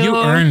 Thank you. You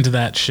earned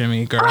that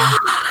shimmy, girl.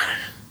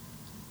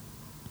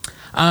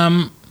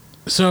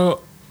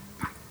 So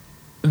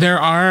there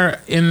are,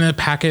 in the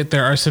packet,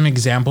 there are some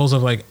examples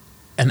of like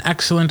an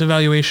excellent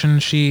evaluation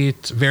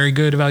sheet, very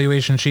good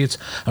evaluation sheets.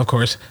 Of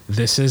course,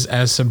 this is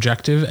as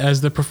subjective as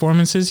the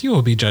performances you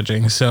will be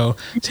judging. So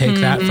take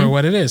that for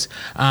what it is.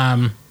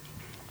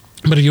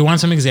 But if you want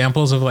some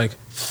examples of like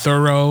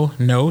thorough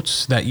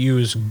notes that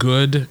use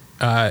good,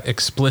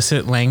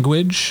 explicit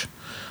language,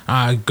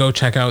 go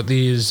check out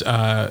these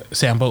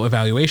sample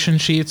evaluation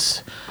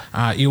sheets.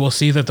 You will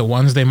see that the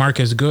ones they mark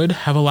as good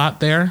have a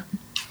lot there.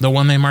 The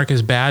one they mark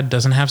as bad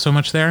doesn't have so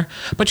much there.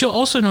 But you'll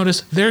also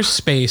notice there's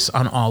space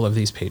on all of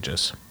these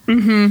pages.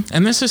 Mm-hmm.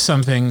 And this is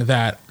something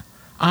that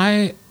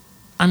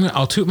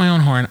I'll toot my own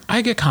horn.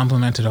 I get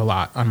complimented a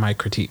lot on my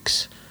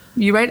critiques.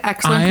 You write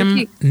excellent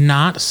critiques. I am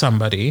not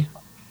somebody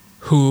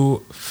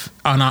who,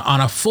 on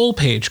a full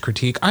page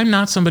critique, I'm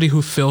not somebody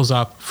who fills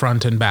up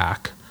front and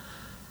back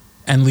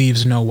and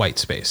leaves no white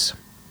space.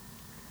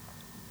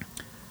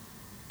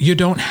 You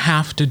don't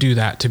have to do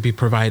that to be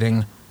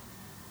providing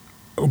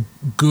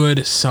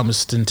good,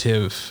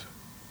 substantive,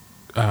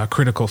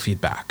 critical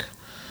feedback.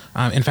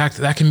 In fact,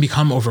 that can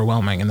become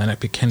overwhelming and then it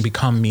can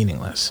become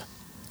meaningless.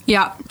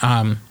 Yeah.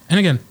 And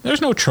again,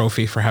 there's no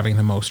trophy for having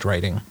the most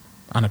writing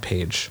on a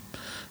page.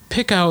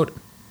 Pick out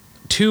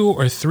 2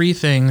 or 3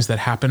 things that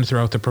happened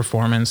throughout the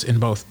performance in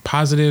both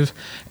positive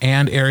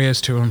and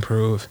areas to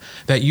improve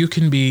that you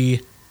can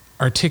be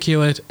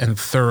articulate and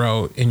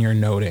thorough in your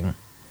noting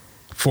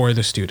for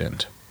the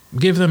student.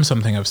 Give them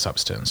something of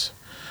substance.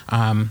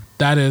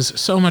 That is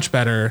so much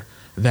better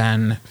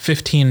than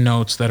 15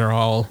 notes that are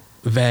all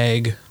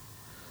vague,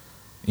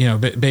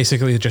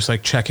 basically just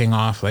like checking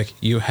off, like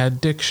you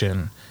had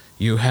diction,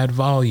 you had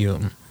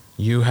volume,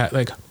 you had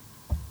like,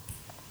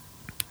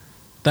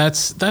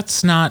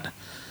 that's not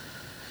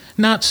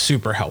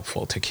super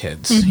helpful to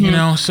kids,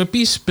 so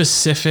be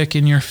specific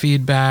in your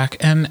feedback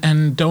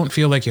and don't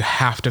feel like you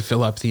have to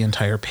fill up the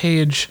entire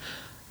page.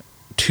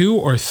 2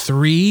 or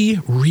 3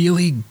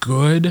 really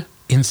good,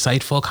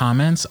 insightful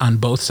comments on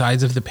both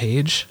sides of the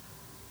page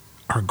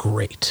are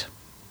great.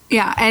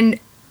 Yeah, and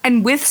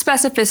with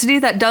specificity,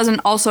 that doesn't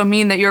also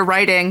mean that you're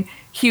writing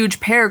huge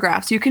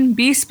paragraphs. You can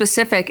be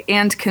specific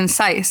and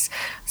concise.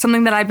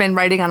 Something that I've been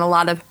writing on a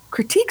lot of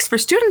critiques for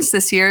students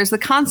this year is the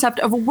concept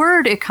of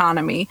word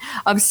economy,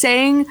 of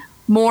saying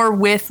more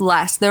with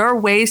less. There are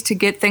ways to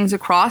get things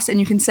across, and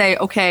you can say,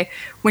 okay,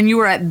 when you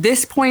were at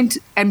this point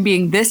and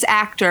being this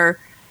actor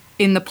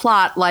in the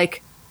plot,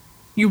 like,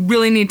 you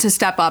really need to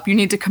step up. You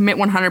need to commit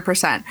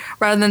 100%,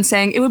 rather than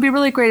saying, it would be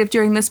really great if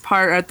during this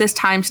part or at this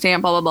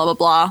timestamp, blah, blah, blah, blah,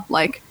 blah.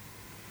 Like,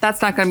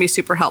 that's not going to be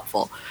super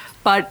helpful.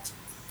 But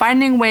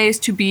finding ways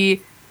to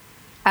be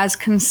as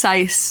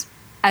concise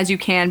as you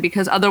can,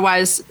 because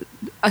otherwise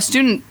a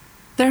student,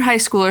 they're high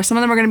schoolers. Some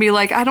of them are going to be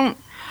like, I don't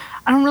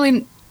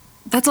really,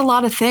 that's a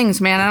lot of things,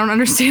 man. I don't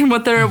understand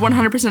what they're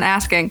 100%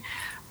 asking.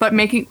 but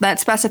making that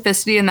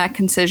specificity and that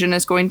concision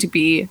is going to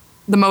be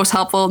the most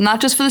helpful, not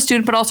just for the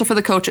student, but also for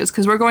the coaches,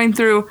 because we're going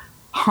through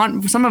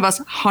some of us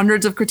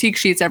hundreds of critique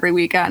sheets every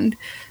weekend.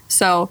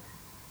 So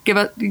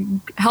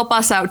help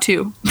us out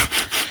too.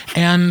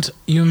 And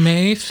you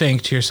may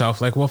think to yourself,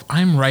 like, well, if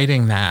I'm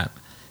writing that,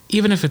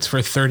 even if it's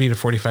for 30 to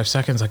 45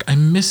 seconds, like,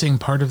 I'm missing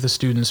part of the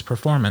student's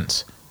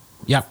performance.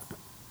 Yep.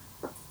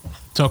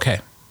 It's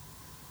okay.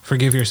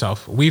 Forgive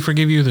yourself. We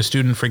forgive you. The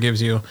student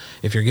forgives you.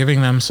 If you're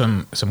giving them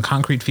some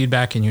concrete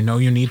feedback and you know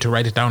you need to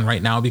write it down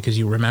right now because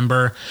you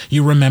remember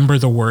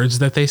the words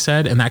that they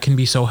said, and that can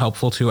be so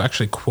helpful to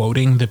actually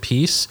quoting the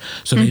piece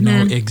so they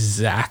know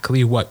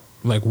exactly what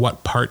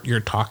part you're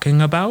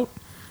talking about.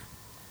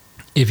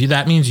 If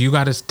that means you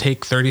got to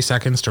take 30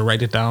 seconds to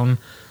write it down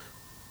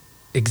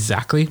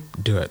exactly,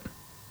 do it.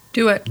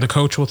 Do it. The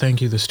coach will thank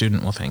you. The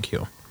student will thank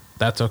you.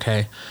 That's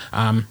okay.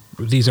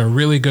 These are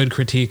really good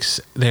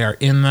critiques. They are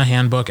in the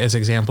handbook as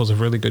examples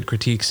of really good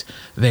critiques.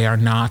 They are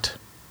not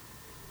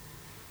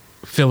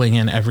filling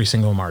in every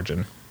single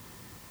margin.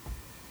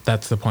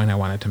 That's the point I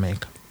wanted to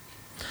make.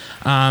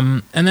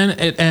 And then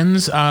it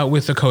ends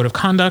with the code of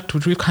conduct,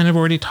 which we've kind of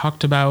already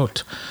talked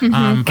about. Can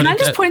I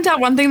just point out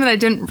one thing that I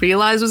didn't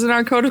realize was in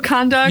our code of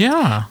conduct?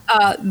 Yeah.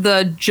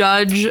 The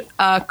judge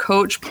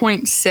coach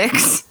point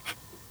 6.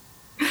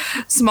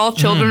 Small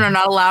children are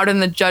not allowed in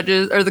the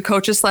judges or the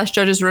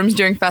coaches/judges rooms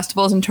during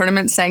festivals and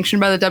tournaments sanctioned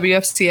by the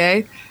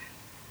WFCA.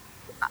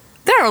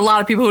 There are a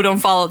lot of people who don't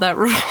follow that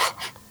rule.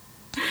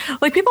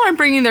 Like, people aren't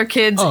bringing their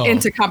kids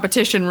into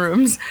competition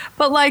rooms,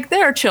 but like,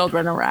 there are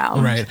children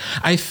around. Right.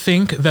 I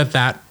think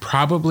that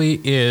probably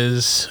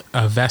is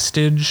a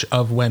vestige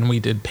of when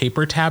we did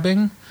paper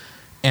tabbing,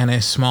 and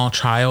a small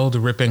child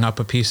ripping up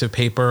a piece of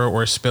paper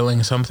or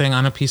spilling something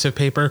on a piece of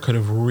paper could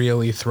have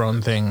really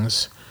thrown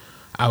things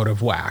out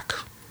of whack.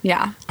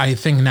 Yeah. I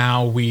think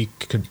now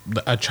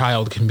a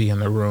child can be in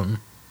the room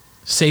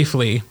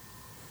safely,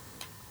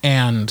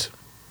 and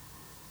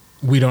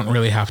we don't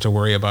really have to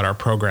worry about our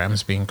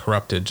programs being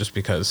corrupted just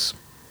because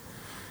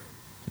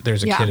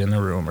there's a kid in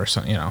the room or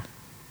something,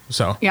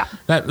 So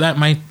that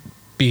might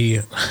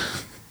be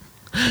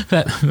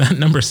that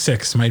number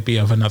 6 might be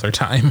of another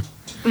time.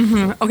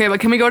 Mm-hmm. Okay, but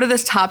can we go to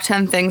this top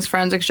 10 things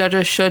forensics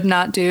judges should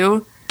not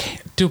do?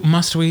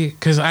 Must we?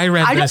 Because I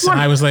read this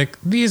and I was like,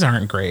 these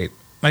aren't great.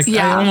 Like,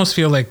 I almost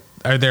feel like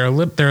they're a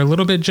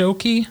little bit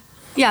jokey.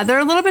 Yeah, they're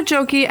a little bit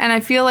jokey, and I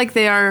feel like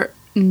they are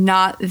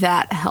not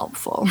that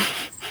helpful.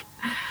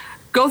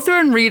 Go through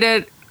and read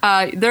it.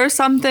 There are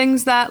some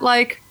things that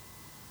like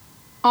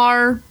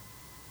are,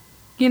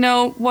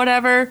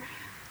 whatever,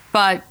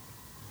 but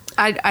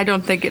I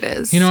don't think it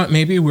is. You know what?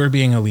 Maybe we're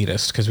being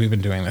elitist because we've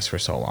been doing this for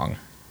so long.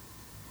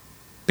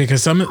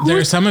 Because there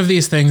are some of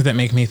these things that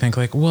make me think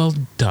like, well,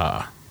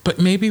 duh. But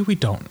maybe we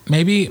don't.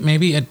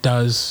 Maybe it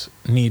does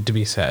need to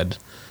be said.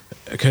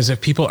 Because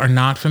if people are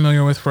not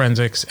familiar with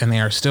forensics and they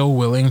are still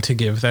willing to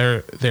give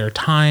their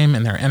time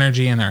and their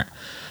energy and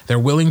they're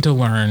willing to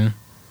learn,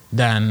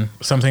 then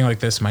something like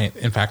this might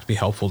in fact be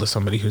helpful to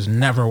somebody who's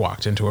never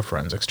walked into a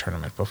forensics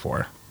tournament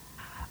before.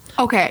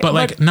 Okay. But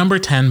like number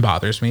 10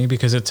 bothers me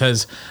because it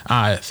says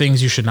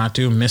things you should not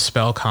do,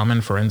 misspell common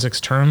forensics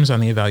terms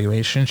on the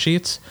evaluation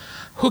sheets.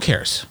 Who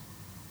cares?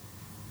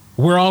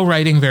 We're all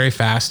writing very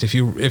fast. If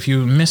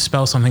you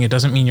misspell something, it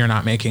doesn't mean you're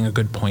not making a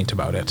good point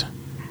about it.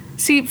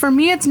 See, for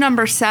me, it's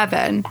number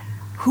 7.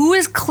 Who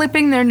is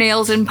clipping their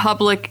nails in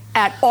public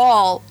at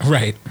all?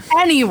 Right.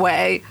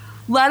 Anyway,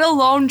 let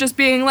alone just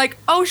being like,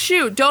 oh,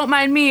 shoot, don't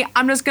mind me.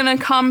 I'm just going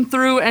to come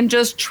through and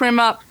just trim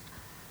up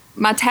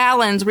my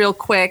talons real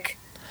quick.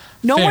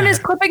 No Fair. one is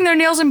clipping their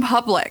nails in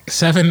public.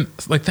 7,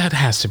 like that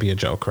has to be a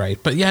joke, right?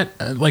 But yet,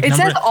 it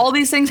says all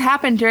these things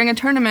happen during a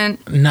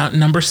tournament.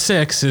 Number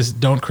 6 is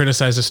don't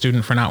criticize a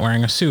student for not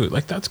wearing a suit.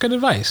 Like, that's good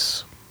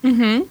advice.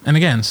 Mm-hmm. And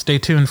again, stay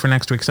tuned for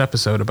next week's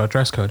episode about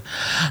dress code.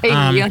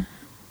 Hey.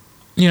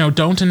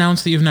 Don't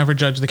announce that you've never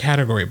judged the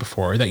category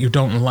before, that you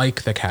don't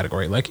like the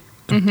category. Like,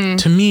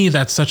 to me,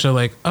 that's such a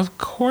like, of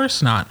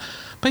course not.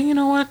 But you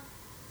know what?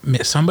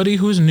 Somebody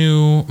who's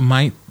new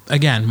might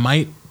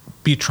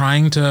be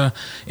trying to,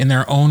 in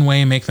their own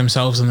way, make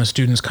themselves and the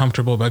students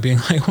comfortable by being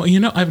like,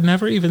 well, I've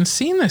never even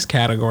seen this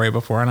category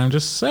before, and I'm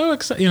just so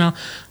excited.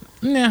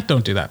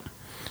 Don't do that.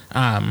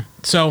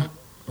 So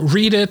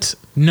read it.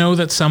 Know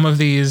that some of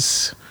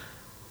these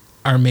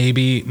are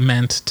maybe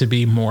meant to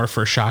be more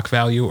for shock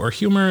value or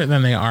humor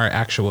than they are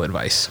actual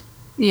advice.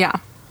 Yeah.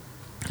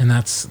 And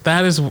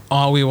that is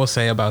all we will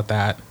say about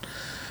that.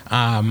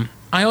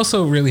 I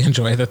also really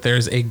enjoy that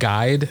there's a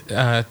guide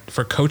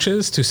for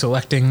coaches to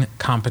selecting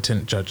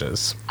competent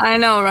judges. I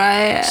know,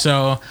 right?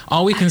 So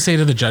all we can say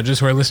to the judges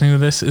who are listening to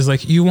this is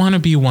like, you want to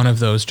be one of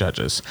those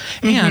judges.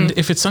 And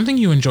if it's something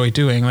you enjoy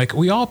doing, like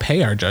we all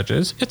pay our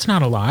judges. It's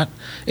not a lot.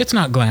 It's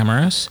not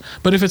glamorous.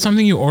 But if it's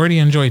something you already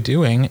enjoy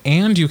doing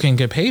and you can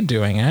get paid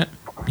doing it,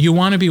 you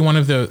want to be one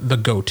of the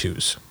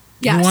go-tos.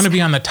 Yes. You want to be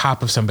on the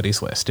top of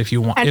somebody's list if you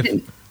want.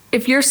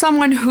 if you're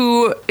someone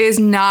who is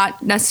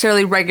not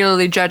necessarily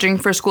regularly judging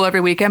for school every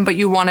weekend, but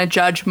you want to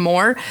judge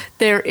more,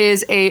 there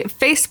is a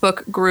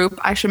Facebook group.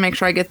 I should make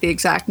sure I get the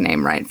exact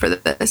name right for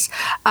this,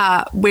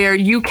 where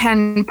you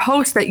can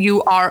post that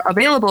you are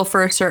available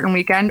for a certain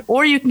weekend,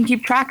 or you can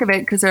keep track of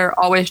it because there are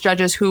always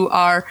judges who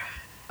are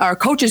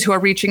coaches who are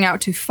reaching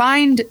out to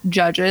find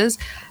judges.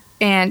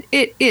 And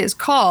it is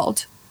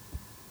called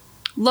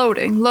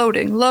Loading.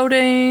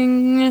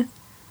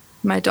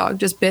 My dog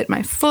just bit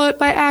my foot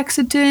by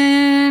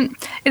accident.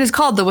 It is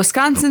called the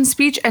Wisconsin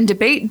Speech and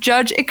Debate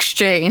Judge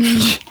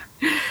Exchange.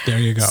 There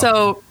you go.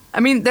 So, I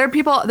mean, there are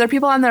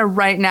people on there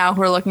right now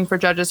who are looking for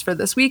judges for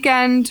this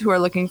weekend, who are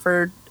looking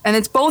for, and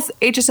it's both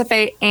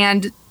HSFA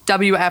and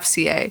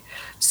WFCA.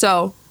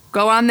 So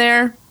go on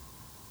there,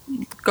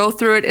 go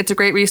through it. It's a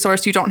great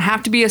resource. You don't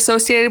have to be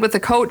associated with a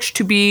coach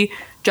to be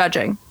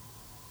judging.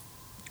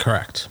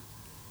 Correct.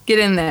 Get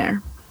in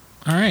there.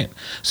 All right.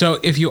 So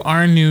if you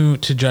are new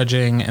to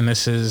judging and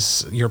this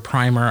is your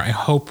primer, I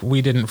hope we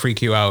didn't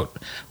freak you out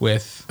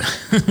with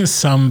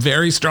some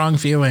very strong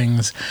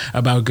feelings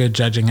about good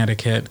judging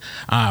etiquette.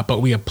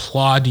 But we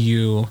applaud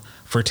you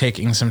for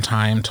taking some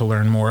time to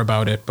learn more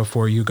about it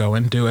before you go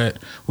and do it.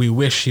 We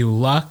wish you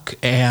luck,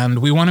 and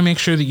we want to make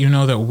sure that you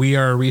know that we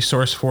are a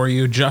resource for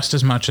you just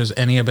as much as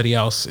anybody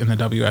else in the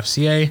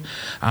WFCA.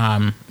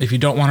 If you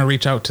don't want to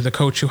reach out to the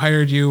coach who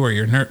hired you, or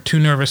you're too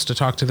nervous to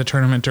talk to the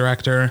tournament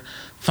director,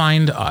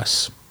 find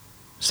us.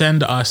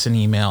 Send us an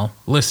email,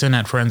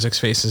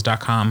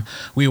 listen@forensicsfaces.com.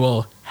 We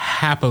will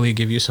happily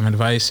give you some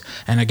advice,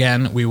 and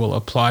again, we will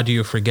applaud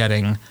you for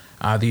getting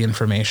the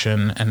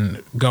information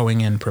and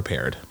going in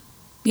prepared.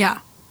 Yeah.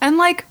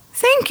 And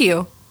thank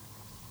you.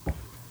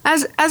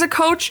 As a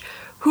coach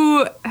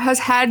who has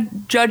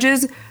had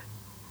judges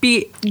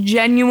be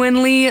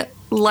genuinely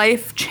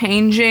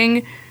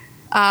life-changing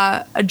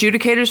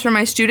adjudicators for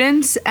my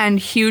students and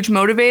huge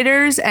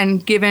motivators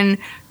and given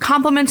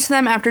compliments to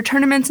them after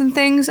tournaments and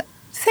things,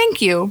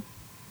 thank you.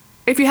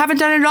 If you haven't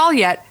done it all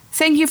yet,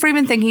 thank you for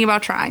even thinking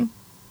about trying.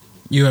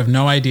 You have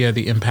no idea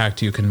the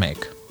impact you can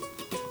make.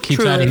 Keep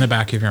Truly. that in the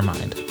back of your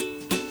mind.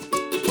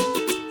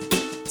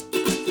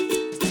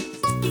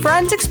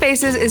 Forensic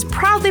Spaces is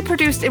proudly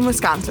produced in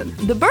Wisconsin,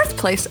 the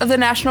birthplace of the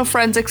National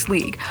Forensics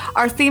League.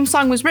 Our theme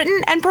song was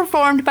written and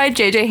performed by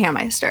JJ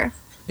Hammeister.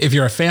 If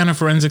you're a fan of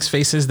Forensics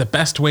Faces, the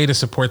best way to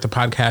support the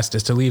podcast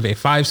is to leave a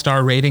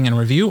 5-star rating and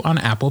review on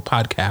Apple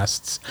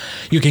Podcasts.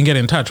 You can get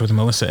in touch with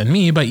Melissa and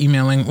me by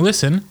emailing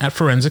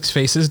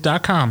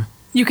listen@forensicsfaces.com.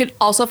 You can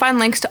also find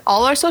links to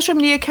all our social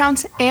media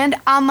accounts and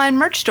online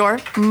merch store.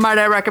 Might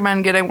I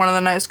recommend getting one of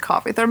the nice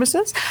coffee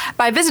thermoses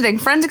by visiting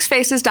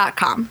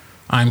forensicsfaces.com.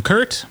 I'm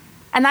Kurt.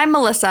 And I'm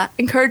Melissa,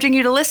 encouraging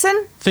you to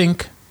listen,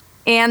 Think,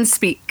 and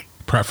speak.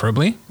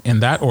 preferably in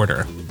that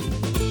order.